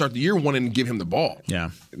didn't even start the year wanting to give him the ball.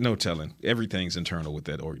 Yeah, no telling. Everything's internal with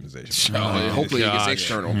that organization. Hopefully it gets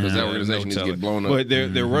external because that organization needs to get blown up. But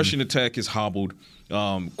their rushing attack is hobbled.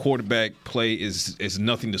 Quarterback play is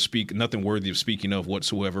nothing worthy of speaking of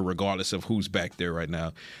whatsoever, regardless of who's back there right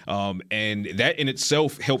now. And that in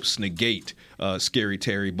itself helps negate Scary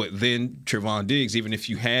Terry. But then Trevon Diggs, even if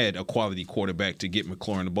you had a quality quarterback to get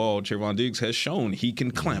McLaurin the ball, Trevon Diggs has shown he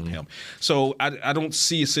can clamp him. So I don't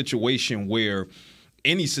see a situation where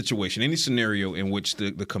any scenario in which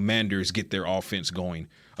the Commanders get their offense going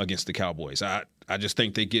against the Cowboys. I just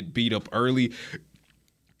think they get beat up early.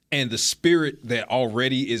 And the spirit that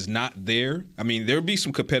already is not there, I mean, there'll be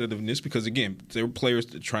some competitiveness because, again, there are players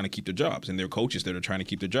that are trying to keep their jobs and there are coaches that are trying to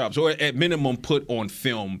keep their jobs. Or at minimum, put on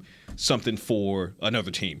film something for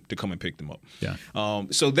another team to come and pick them up. Yeah.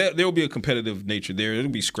 So there will be a competitive nature there.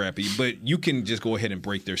 It'll be scrappy, but you can just go ahead and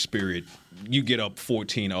break their spirit. You get up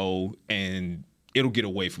 14-0 and it'll get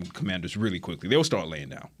away from Commanders really quickly. They'll start laying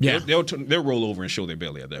down. Yeah. They'll roll over and show their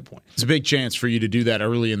belly at that point. It's a big chance for you to do that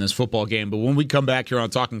early in this football game. But when we come back here on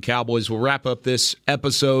Talking Cowboys, we'll wrap up this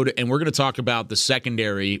episode, and we're going to talk about the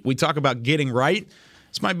secondary. We talk about getting right.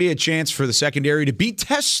 This might be a chance for the secondary to be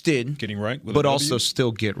tested. Getting right with but a W? also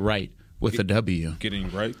still get right with a W.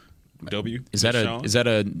 Getting right. W. Is that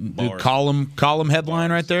a column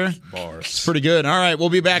headline right there? Bars. It's pretty good. All right, we'll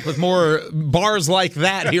be back with more bars like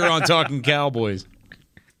that here on Talking Cowboys.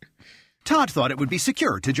 Todd thought it would be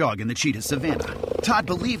secure to jog in the cheetah savanna. Todd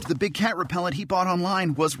believed the big cat repellent he bought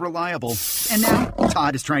online was reliable. And now,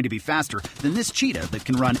 Todd is trying to be faster than this cheetah that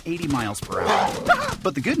can run 80 miles per hour.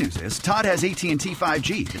 But the good news is, Todd has AT&T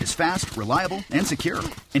 5G that is fast, reliable, and secure.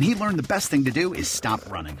 And he learned the best thing to do is stop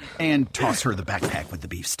running and toss her the backpack with the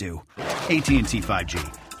beef stew. AT&T 5G.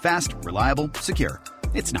 Fast, reliable, secure.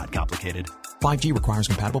 It's not complicated. 5G requires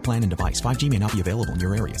compatible plan and device. 5G may not be available in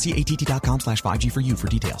your area. See att.com/5G for you for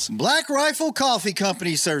details. Black Rifle Coffee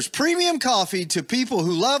Company serves premium coffee to people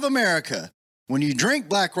who love America. When you drink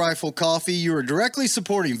Black Rifle Coffee, you are directly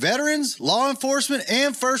supporting veterans, law enforcement,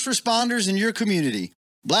 and first responders in your community.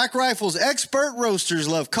 Black Rifle's expert roasters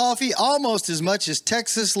love coffee almost as much as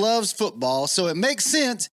Texas loves football, so it makes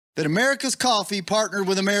sense that America's Coffee partnered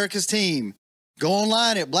with America's team. Go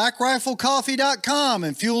online at blackriflecoffee.com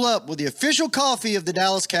and fuel up with the official coffee of the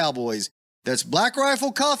Dallas Cowboys. That's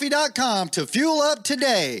blackriflecoffee.com to fuel up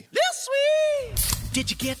today. Lil Sweet! Did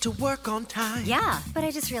you get to work on time? Yeah, but I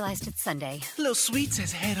just realized it's Sunday. Lil Sweet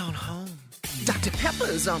says head on home. Dr.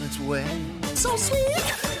 Pepper's on its way. So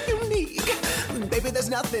sweet, unique. Baby, there's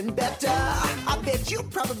nothing better. I bet you've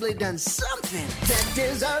probably done something that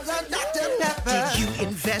deserves a Dr. Pepper. Did you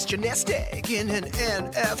invest your nest egg in an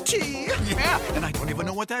NFT? Yeah, and I don't even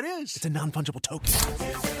know what that is. It's a non-fungible token.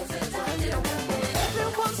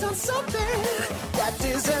 Everyone's done something that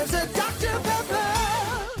deserves a Dr. Pepper.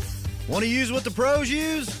 Want to use what the pros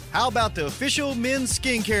use? How about the official men's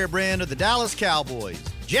skincare brand of the Dallas Cowboys,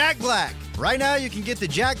 Jack Black? Right now, you can get the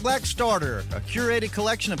Jack Black Starter, a curated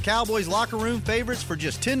collection of Cowboys locker room favorites for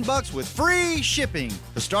just $10 with free shipping.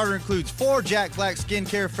 The starter includes 4 Jack Black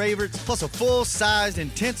skincare favorites, plus a full-sized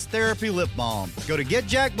intense therapy lip balm. Go to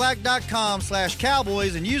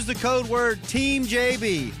getjackblack.com/cowboys and use the code word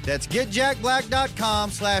TEAMJB. That's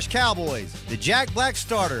getjackblack.com/cowboys. The Jack Black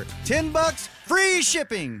Starter, $10, free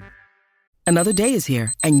shipping. Another day is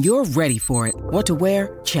here, and you're ready for it. What to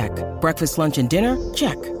wear? Check. Breakfast, lunch, and dinner?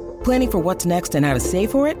 Check. Planning for what's next and how to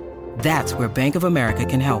save for it? That's where Bank of America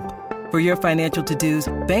can help. For your financial to-dos,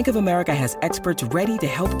 Bank of America has experts ready to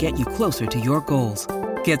help get you closer to your goals.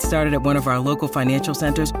 Get started at one of our local financial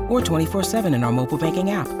centers or 24/7 in our mobile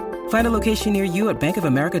banking app. Find a location near you at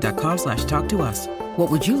bankofamerica.com/talktous.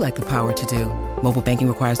 What would you like the power to do? Mobile banking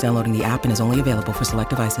requires downloading the app and is only available for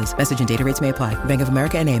select devices. Message and data rates may apply. Bank of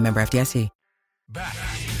America NA, member FDIC. Back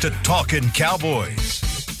to Talking Cowboys.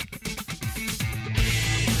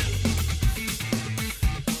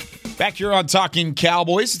 Back here on Talking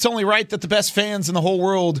Cowboys, it's only right that the best fans in the whole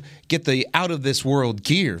world get the out-of-this-world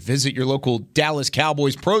gear. Visit your local Dallas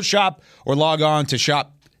Cowboys Pro Shop or log on to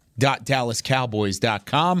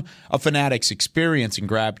shop.dallascowboys.com, a Fanatics experience, and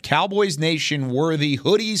grab Cowboys Nation-worthy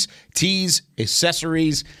hoodies, tees,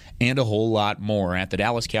 accessories, and a whole lot more at the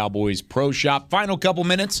Dallas Cowboys Pro Shop. Final couple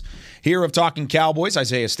minutes here of Talking Cowboys.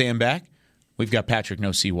 Isaiah Stanback. We've got Patrick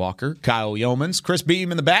No-C Walker, Kyle Yeomans, Chris Beam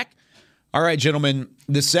in the back. All right, gentlemen,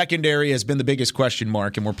 the secondary has been the biggest question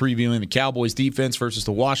mark, and we're previewing the Cowboys defense versus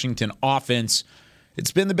the Washington offense.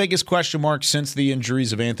 It's been the biggest question mark since the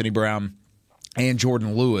injuries of Anthony Brown and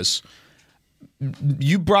Jordan Lewis.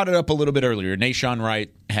 You brought it up a little bit earlier. Nahshon Wright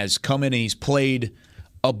has come in and he's played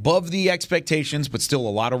above the expectations, but still a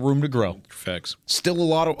lot of room to grow. Facts. Still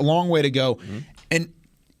a long way to go. Mm-hmm. And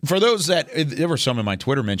for those there were some in my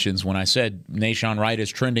Twitter mentions when I said Nahshon Wright is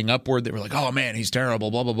trending upward. They were like, "Oh man, he's terrible."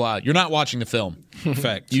 Blah blah blah. You're not watching the film.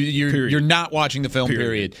 Fact. You're not watching the film.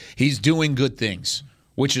 Period. He's doing good things,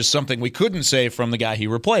 which is something we couldn't say from the guy he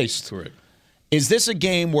replaced. Correct. Is this a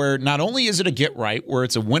game where not only is it a get right, where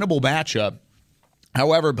it's a winnable matchup,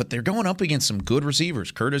 however, but they're going up against some good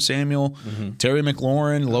receivers: Curtis Samuel, Terry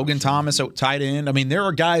McLaurin, Logan Thomas, tight end. I mean, there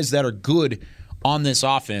are guys that are good on this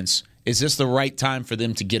offense. Is this the right time for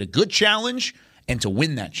them to get a good challenge and to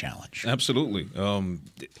win that challenge? Absolutely.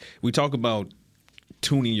 We talk about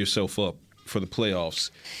tuning yourself up for the playoffs,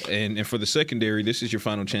 and for the secondary, this is your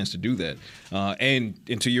final chance to do that. And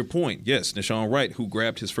to your point, yes, Nahshon Wright, who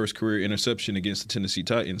grabbed his first career interception against the Tennessee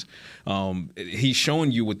Titans, he's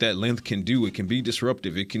showing you what that length can do. It can be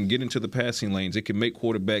disruptive. It can get into the passing lanes. It can make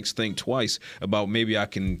quarterbacks think twice about maybe I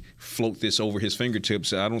can float this over his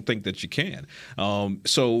fingertips. I don't think that you can.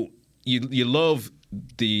 So you love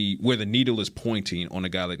where the needle is pointing on a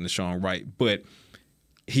guy like Nahshon Wright, but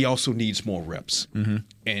he also needs more reps,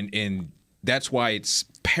 and that's why it's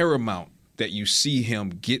paramount that you see him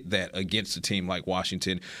get that against a team like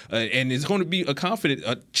Washington. And it's going to be a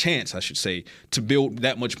chance, I should say, to build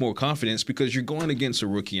that much more confidence because you're going against a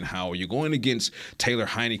rookie in Howard. You're going against Taylor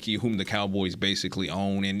Heineke, whom the Cowboys basically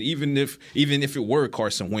own. And even if it were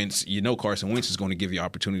Carson Wentz, Carson Wentz is going to give you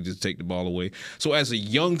opportunity to take the ball away. So as a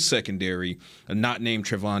young secondary, not named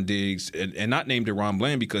Trevon Diggs and not named DaRon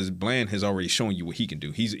Bland because Bland has already shown you what he can do.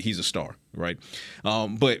 He's a star. Right,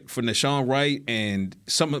 but for Nahshon Wright and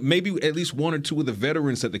maybe at least one or two of the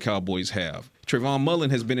veterans that the Cowboys have, Trayvon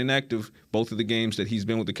Mullen has been inactive both of the games that he's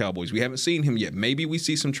been with the Cowboys. We haven't seen him yet. Maybe we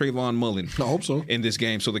see some Trayvon Mullen. I hope so in this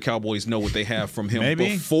game, so the Cowboys know what they have from him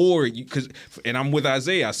maybe before. And I'm with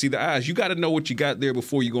Isaiah. I see the eyes. You got to know what you got there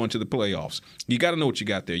before you go into the playoffs. You got to know what you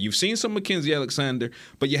got there. You've seen some Mackenzie Alexander,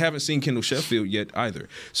 but you haven't seen Kendall Sheffield yet either.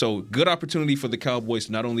 So good opportunity for the Cowboys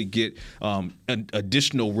to not only get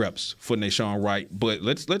additional reps for Nahshon Wright, but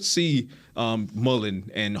let's see Mullen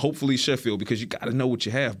and hopefully Sheffield because you got to know what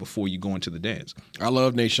you have before you go into the dance. I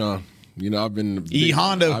love Nahshon. I've been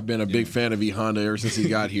a big fan of E Honda ever since he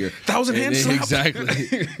got here. Thousand hand slap.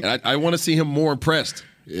 Exactly. And I want to see him more impressed.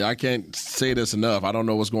 I can't say this enough. I don't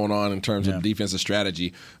know what's going on in terms of defensive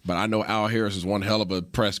strategy, but I know Al Harris was one hell of a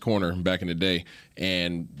press corner back in the day,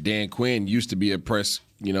 and Dan Quinn used to be a press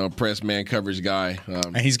man coverage guy.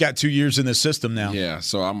 And he's got 2 years in the system now. Yeah,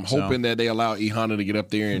 so I'm hoping that they allow E Honda to get up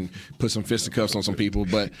there and put some fisticuffs on some people,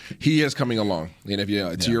 but he is coming along. And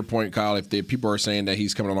to your point, Kyle, if the people are saying that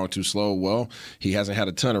he's coming along too slow, well, he hasn't had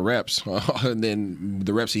a ton of reps. And then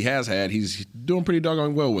the reps he has had, he's doing pretty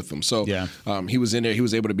doggone well with them. So he was in there. He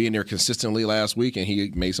was able to be in there consistently last week, and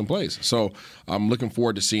he made some plays. So I'm looking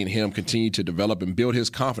forward to seeing him continue to develop and build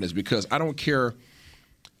his confidence because I don't care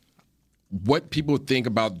what people think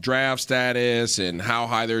about draft status and how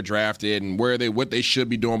high they're drafted and what they should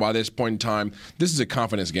be doing by this point in time. This is a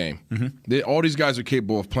confidence game. All these guys are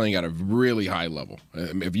capable of playing at a really high level.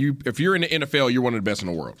 If you're in the NFL, you're one of the best in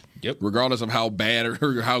the world. Yep. Regardless of how bad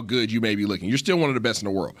or how good you may be looking, you're still one of the best in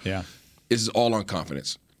the world. Yeah. This is all on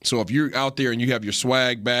confidence. So if you're out there and you have your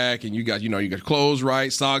swag back and you got clothes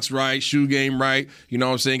right, socks right, shoe game right, you know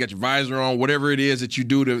what I'm saying, got your visor on, whatever it is that you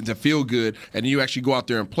do to feel good, and then you actually go out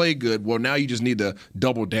there and play good, well, now you just need to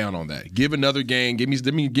double down on that. Give another game. Give me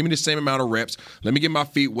the same amount of reps. Let me get my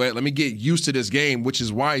feet wet. Let me get used to this game, which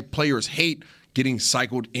is why players hate getting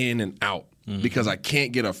cycled in and out. Because I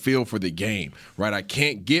can't get a feel for the game, right? I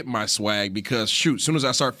can't get my swag because, as soon as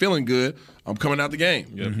I start feeling good, I'm coming out the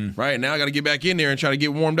game, right? And now I got to get back in there and try to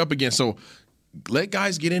get warmed up again. So let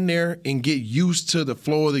guys get in there and get used to the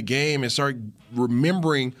flow of the game and start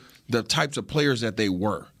remembering the types of players that they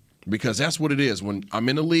were. Because that's what it is. When I'm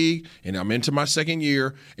in the league and I'm into my second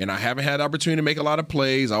year and I haven't had the opportunity to make a lot of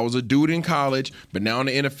plays, I was a dude in college, but now in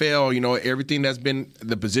the NFL, everything that's been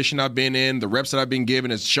the position I've been in, the reps that I've been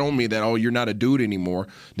given has shown me that, you're not a dude anymore.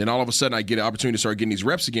 Then all of a sudden I get an opportunity to start getting these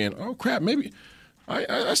reps again. Oh, crap, maybe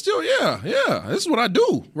I still, this is what I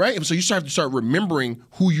do, right? So you have to start remembering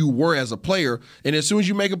who you were as a player. And as soon as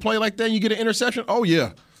you make a play like that and you get an interception,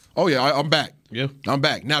 I'm back. Yeah, I'm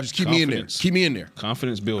back. Now just keep me in there. Keep me in there.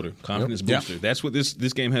 Confidence builder. Confidence booster. That's what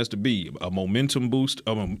this game has to be. A momentum boost.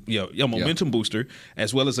 Momentum booster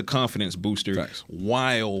as well as a confidence booster,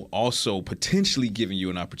 while also potentially giving you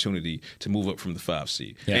an opportunity to move up from the 5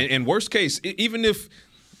 seed. Yeah. And worst case, even if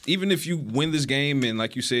you win this game and,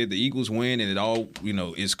 like you said, the Eagles win and it all,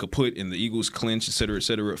 is kaput and the Eagles clinch, et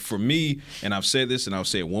cetera, for me, and I've said this and I'll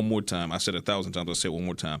say it one more time. I said 1,000 times, I'll say it one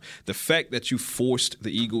more time. The fact that you forced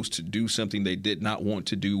the Eagles to do something they did not want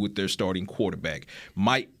to do with their starting quarterback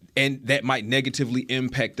might negatively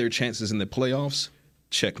impact their chances in the playoffs.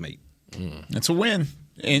 Checkmate. It's a win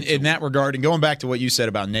in that regard. And going back to what you said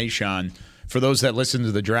about Nahshon, for those that listen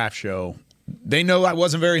to the draft show, they know I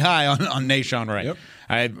wasn't very high on Nahshon Wright. Yep.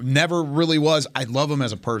 I never really was. I love him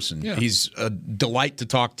as a person. Yeah. He's a delight to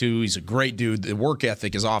talk to. He's a great dude. The work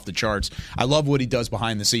ethic is off the charts. I love what he does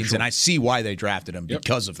behind the scenes, and I see why they drafted him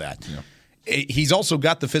because of that. Yep. He's also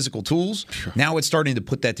got the physical tools. Sure. Now it's starting to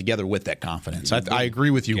put that together with that confidence. I agree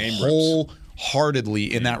with you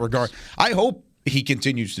wholeheartedly in that regard. I hope he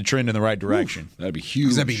continues to trend in the right direction. That'd be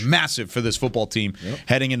huge. That'd be massive for this football team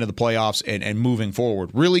heading into the playoffs and moving forward.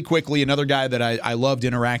 Really quickly, another guy that I loved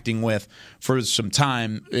interacting with for some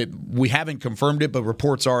time. We haven't confirmed it, but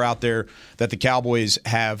reports are out there that the Cowboys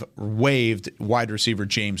have waived wide receiver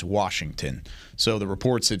James Washington. So the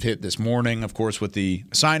reports have hit this morning, of course, with the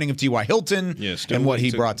signing of T.Y. Hilton and what he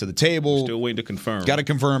brought to the table. Still waiting to confirm. Got to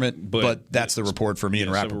confirm it, but that's the report for me and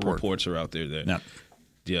Rappaport. Several reports are out there that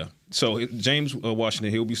Yeah. So James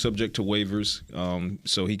Washington, he'll be subject to waivers,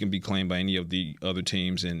 so he can be claimed by any of the other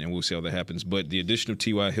teams, and we'll see how that happens. But the addition of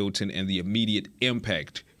T.Y. Hilton and the immediate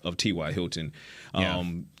impact of T.Y. Hilton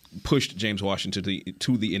pushed James Washington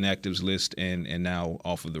to the inactives list and now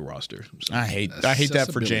off of the roster. So I hate that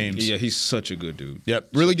for James. Yeah, he's such a good dude. Yep,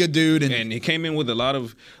 really good dude, and he came in with a lot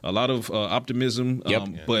of optimism.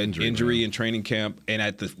 But injury in training camp and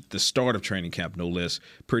at the start of training camp, no less,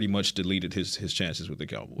 pretty much deleted his chances with the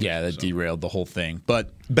Cowboys. Yeah, that derailed the whole thing.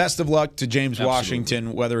 But best of luck to James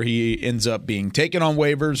Washington, whether he ends up being taken on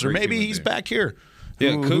waivers or maybe he's back here.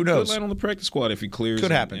 Yeah, who knows? Could land on the practice squad if he clears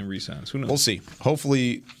and re-signs. Who knows? We'll see.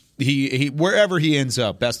 Hopefully, he wherever he ends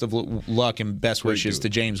up, best of luck and best wishes to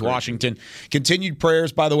James Washington. Continued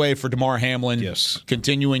prayers, by the way, for Damar Hamlin. Yes.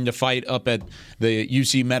 Continuing to fight up at the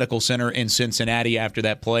UC Medical Center in Cincinnati after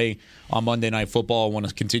that play on Monday Night Football. I want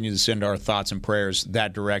to continue to send our thoughts and prayers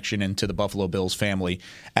that direction and to the Buffalo Bills family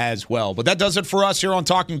as well. But that does it for us here on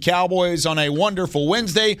Talking Cowboys on a wonderful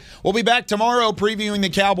Wednesday. We'll be back tomorrow previewing the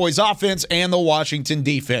Cowboys offense and the Washington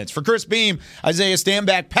defense. For Chris Beam, Isaiah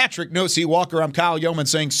Stanback, Patrick No-C Walker, I'm Kyle Yeoman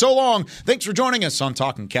saying so long. Thanks for joining us on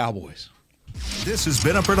Talking Cowboys. This has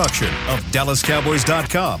been a production of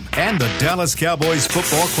DallasCowboys.com and the Dallas Cowboys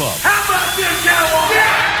Football Club. How about this, Cowboys?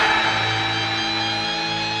 Yeah!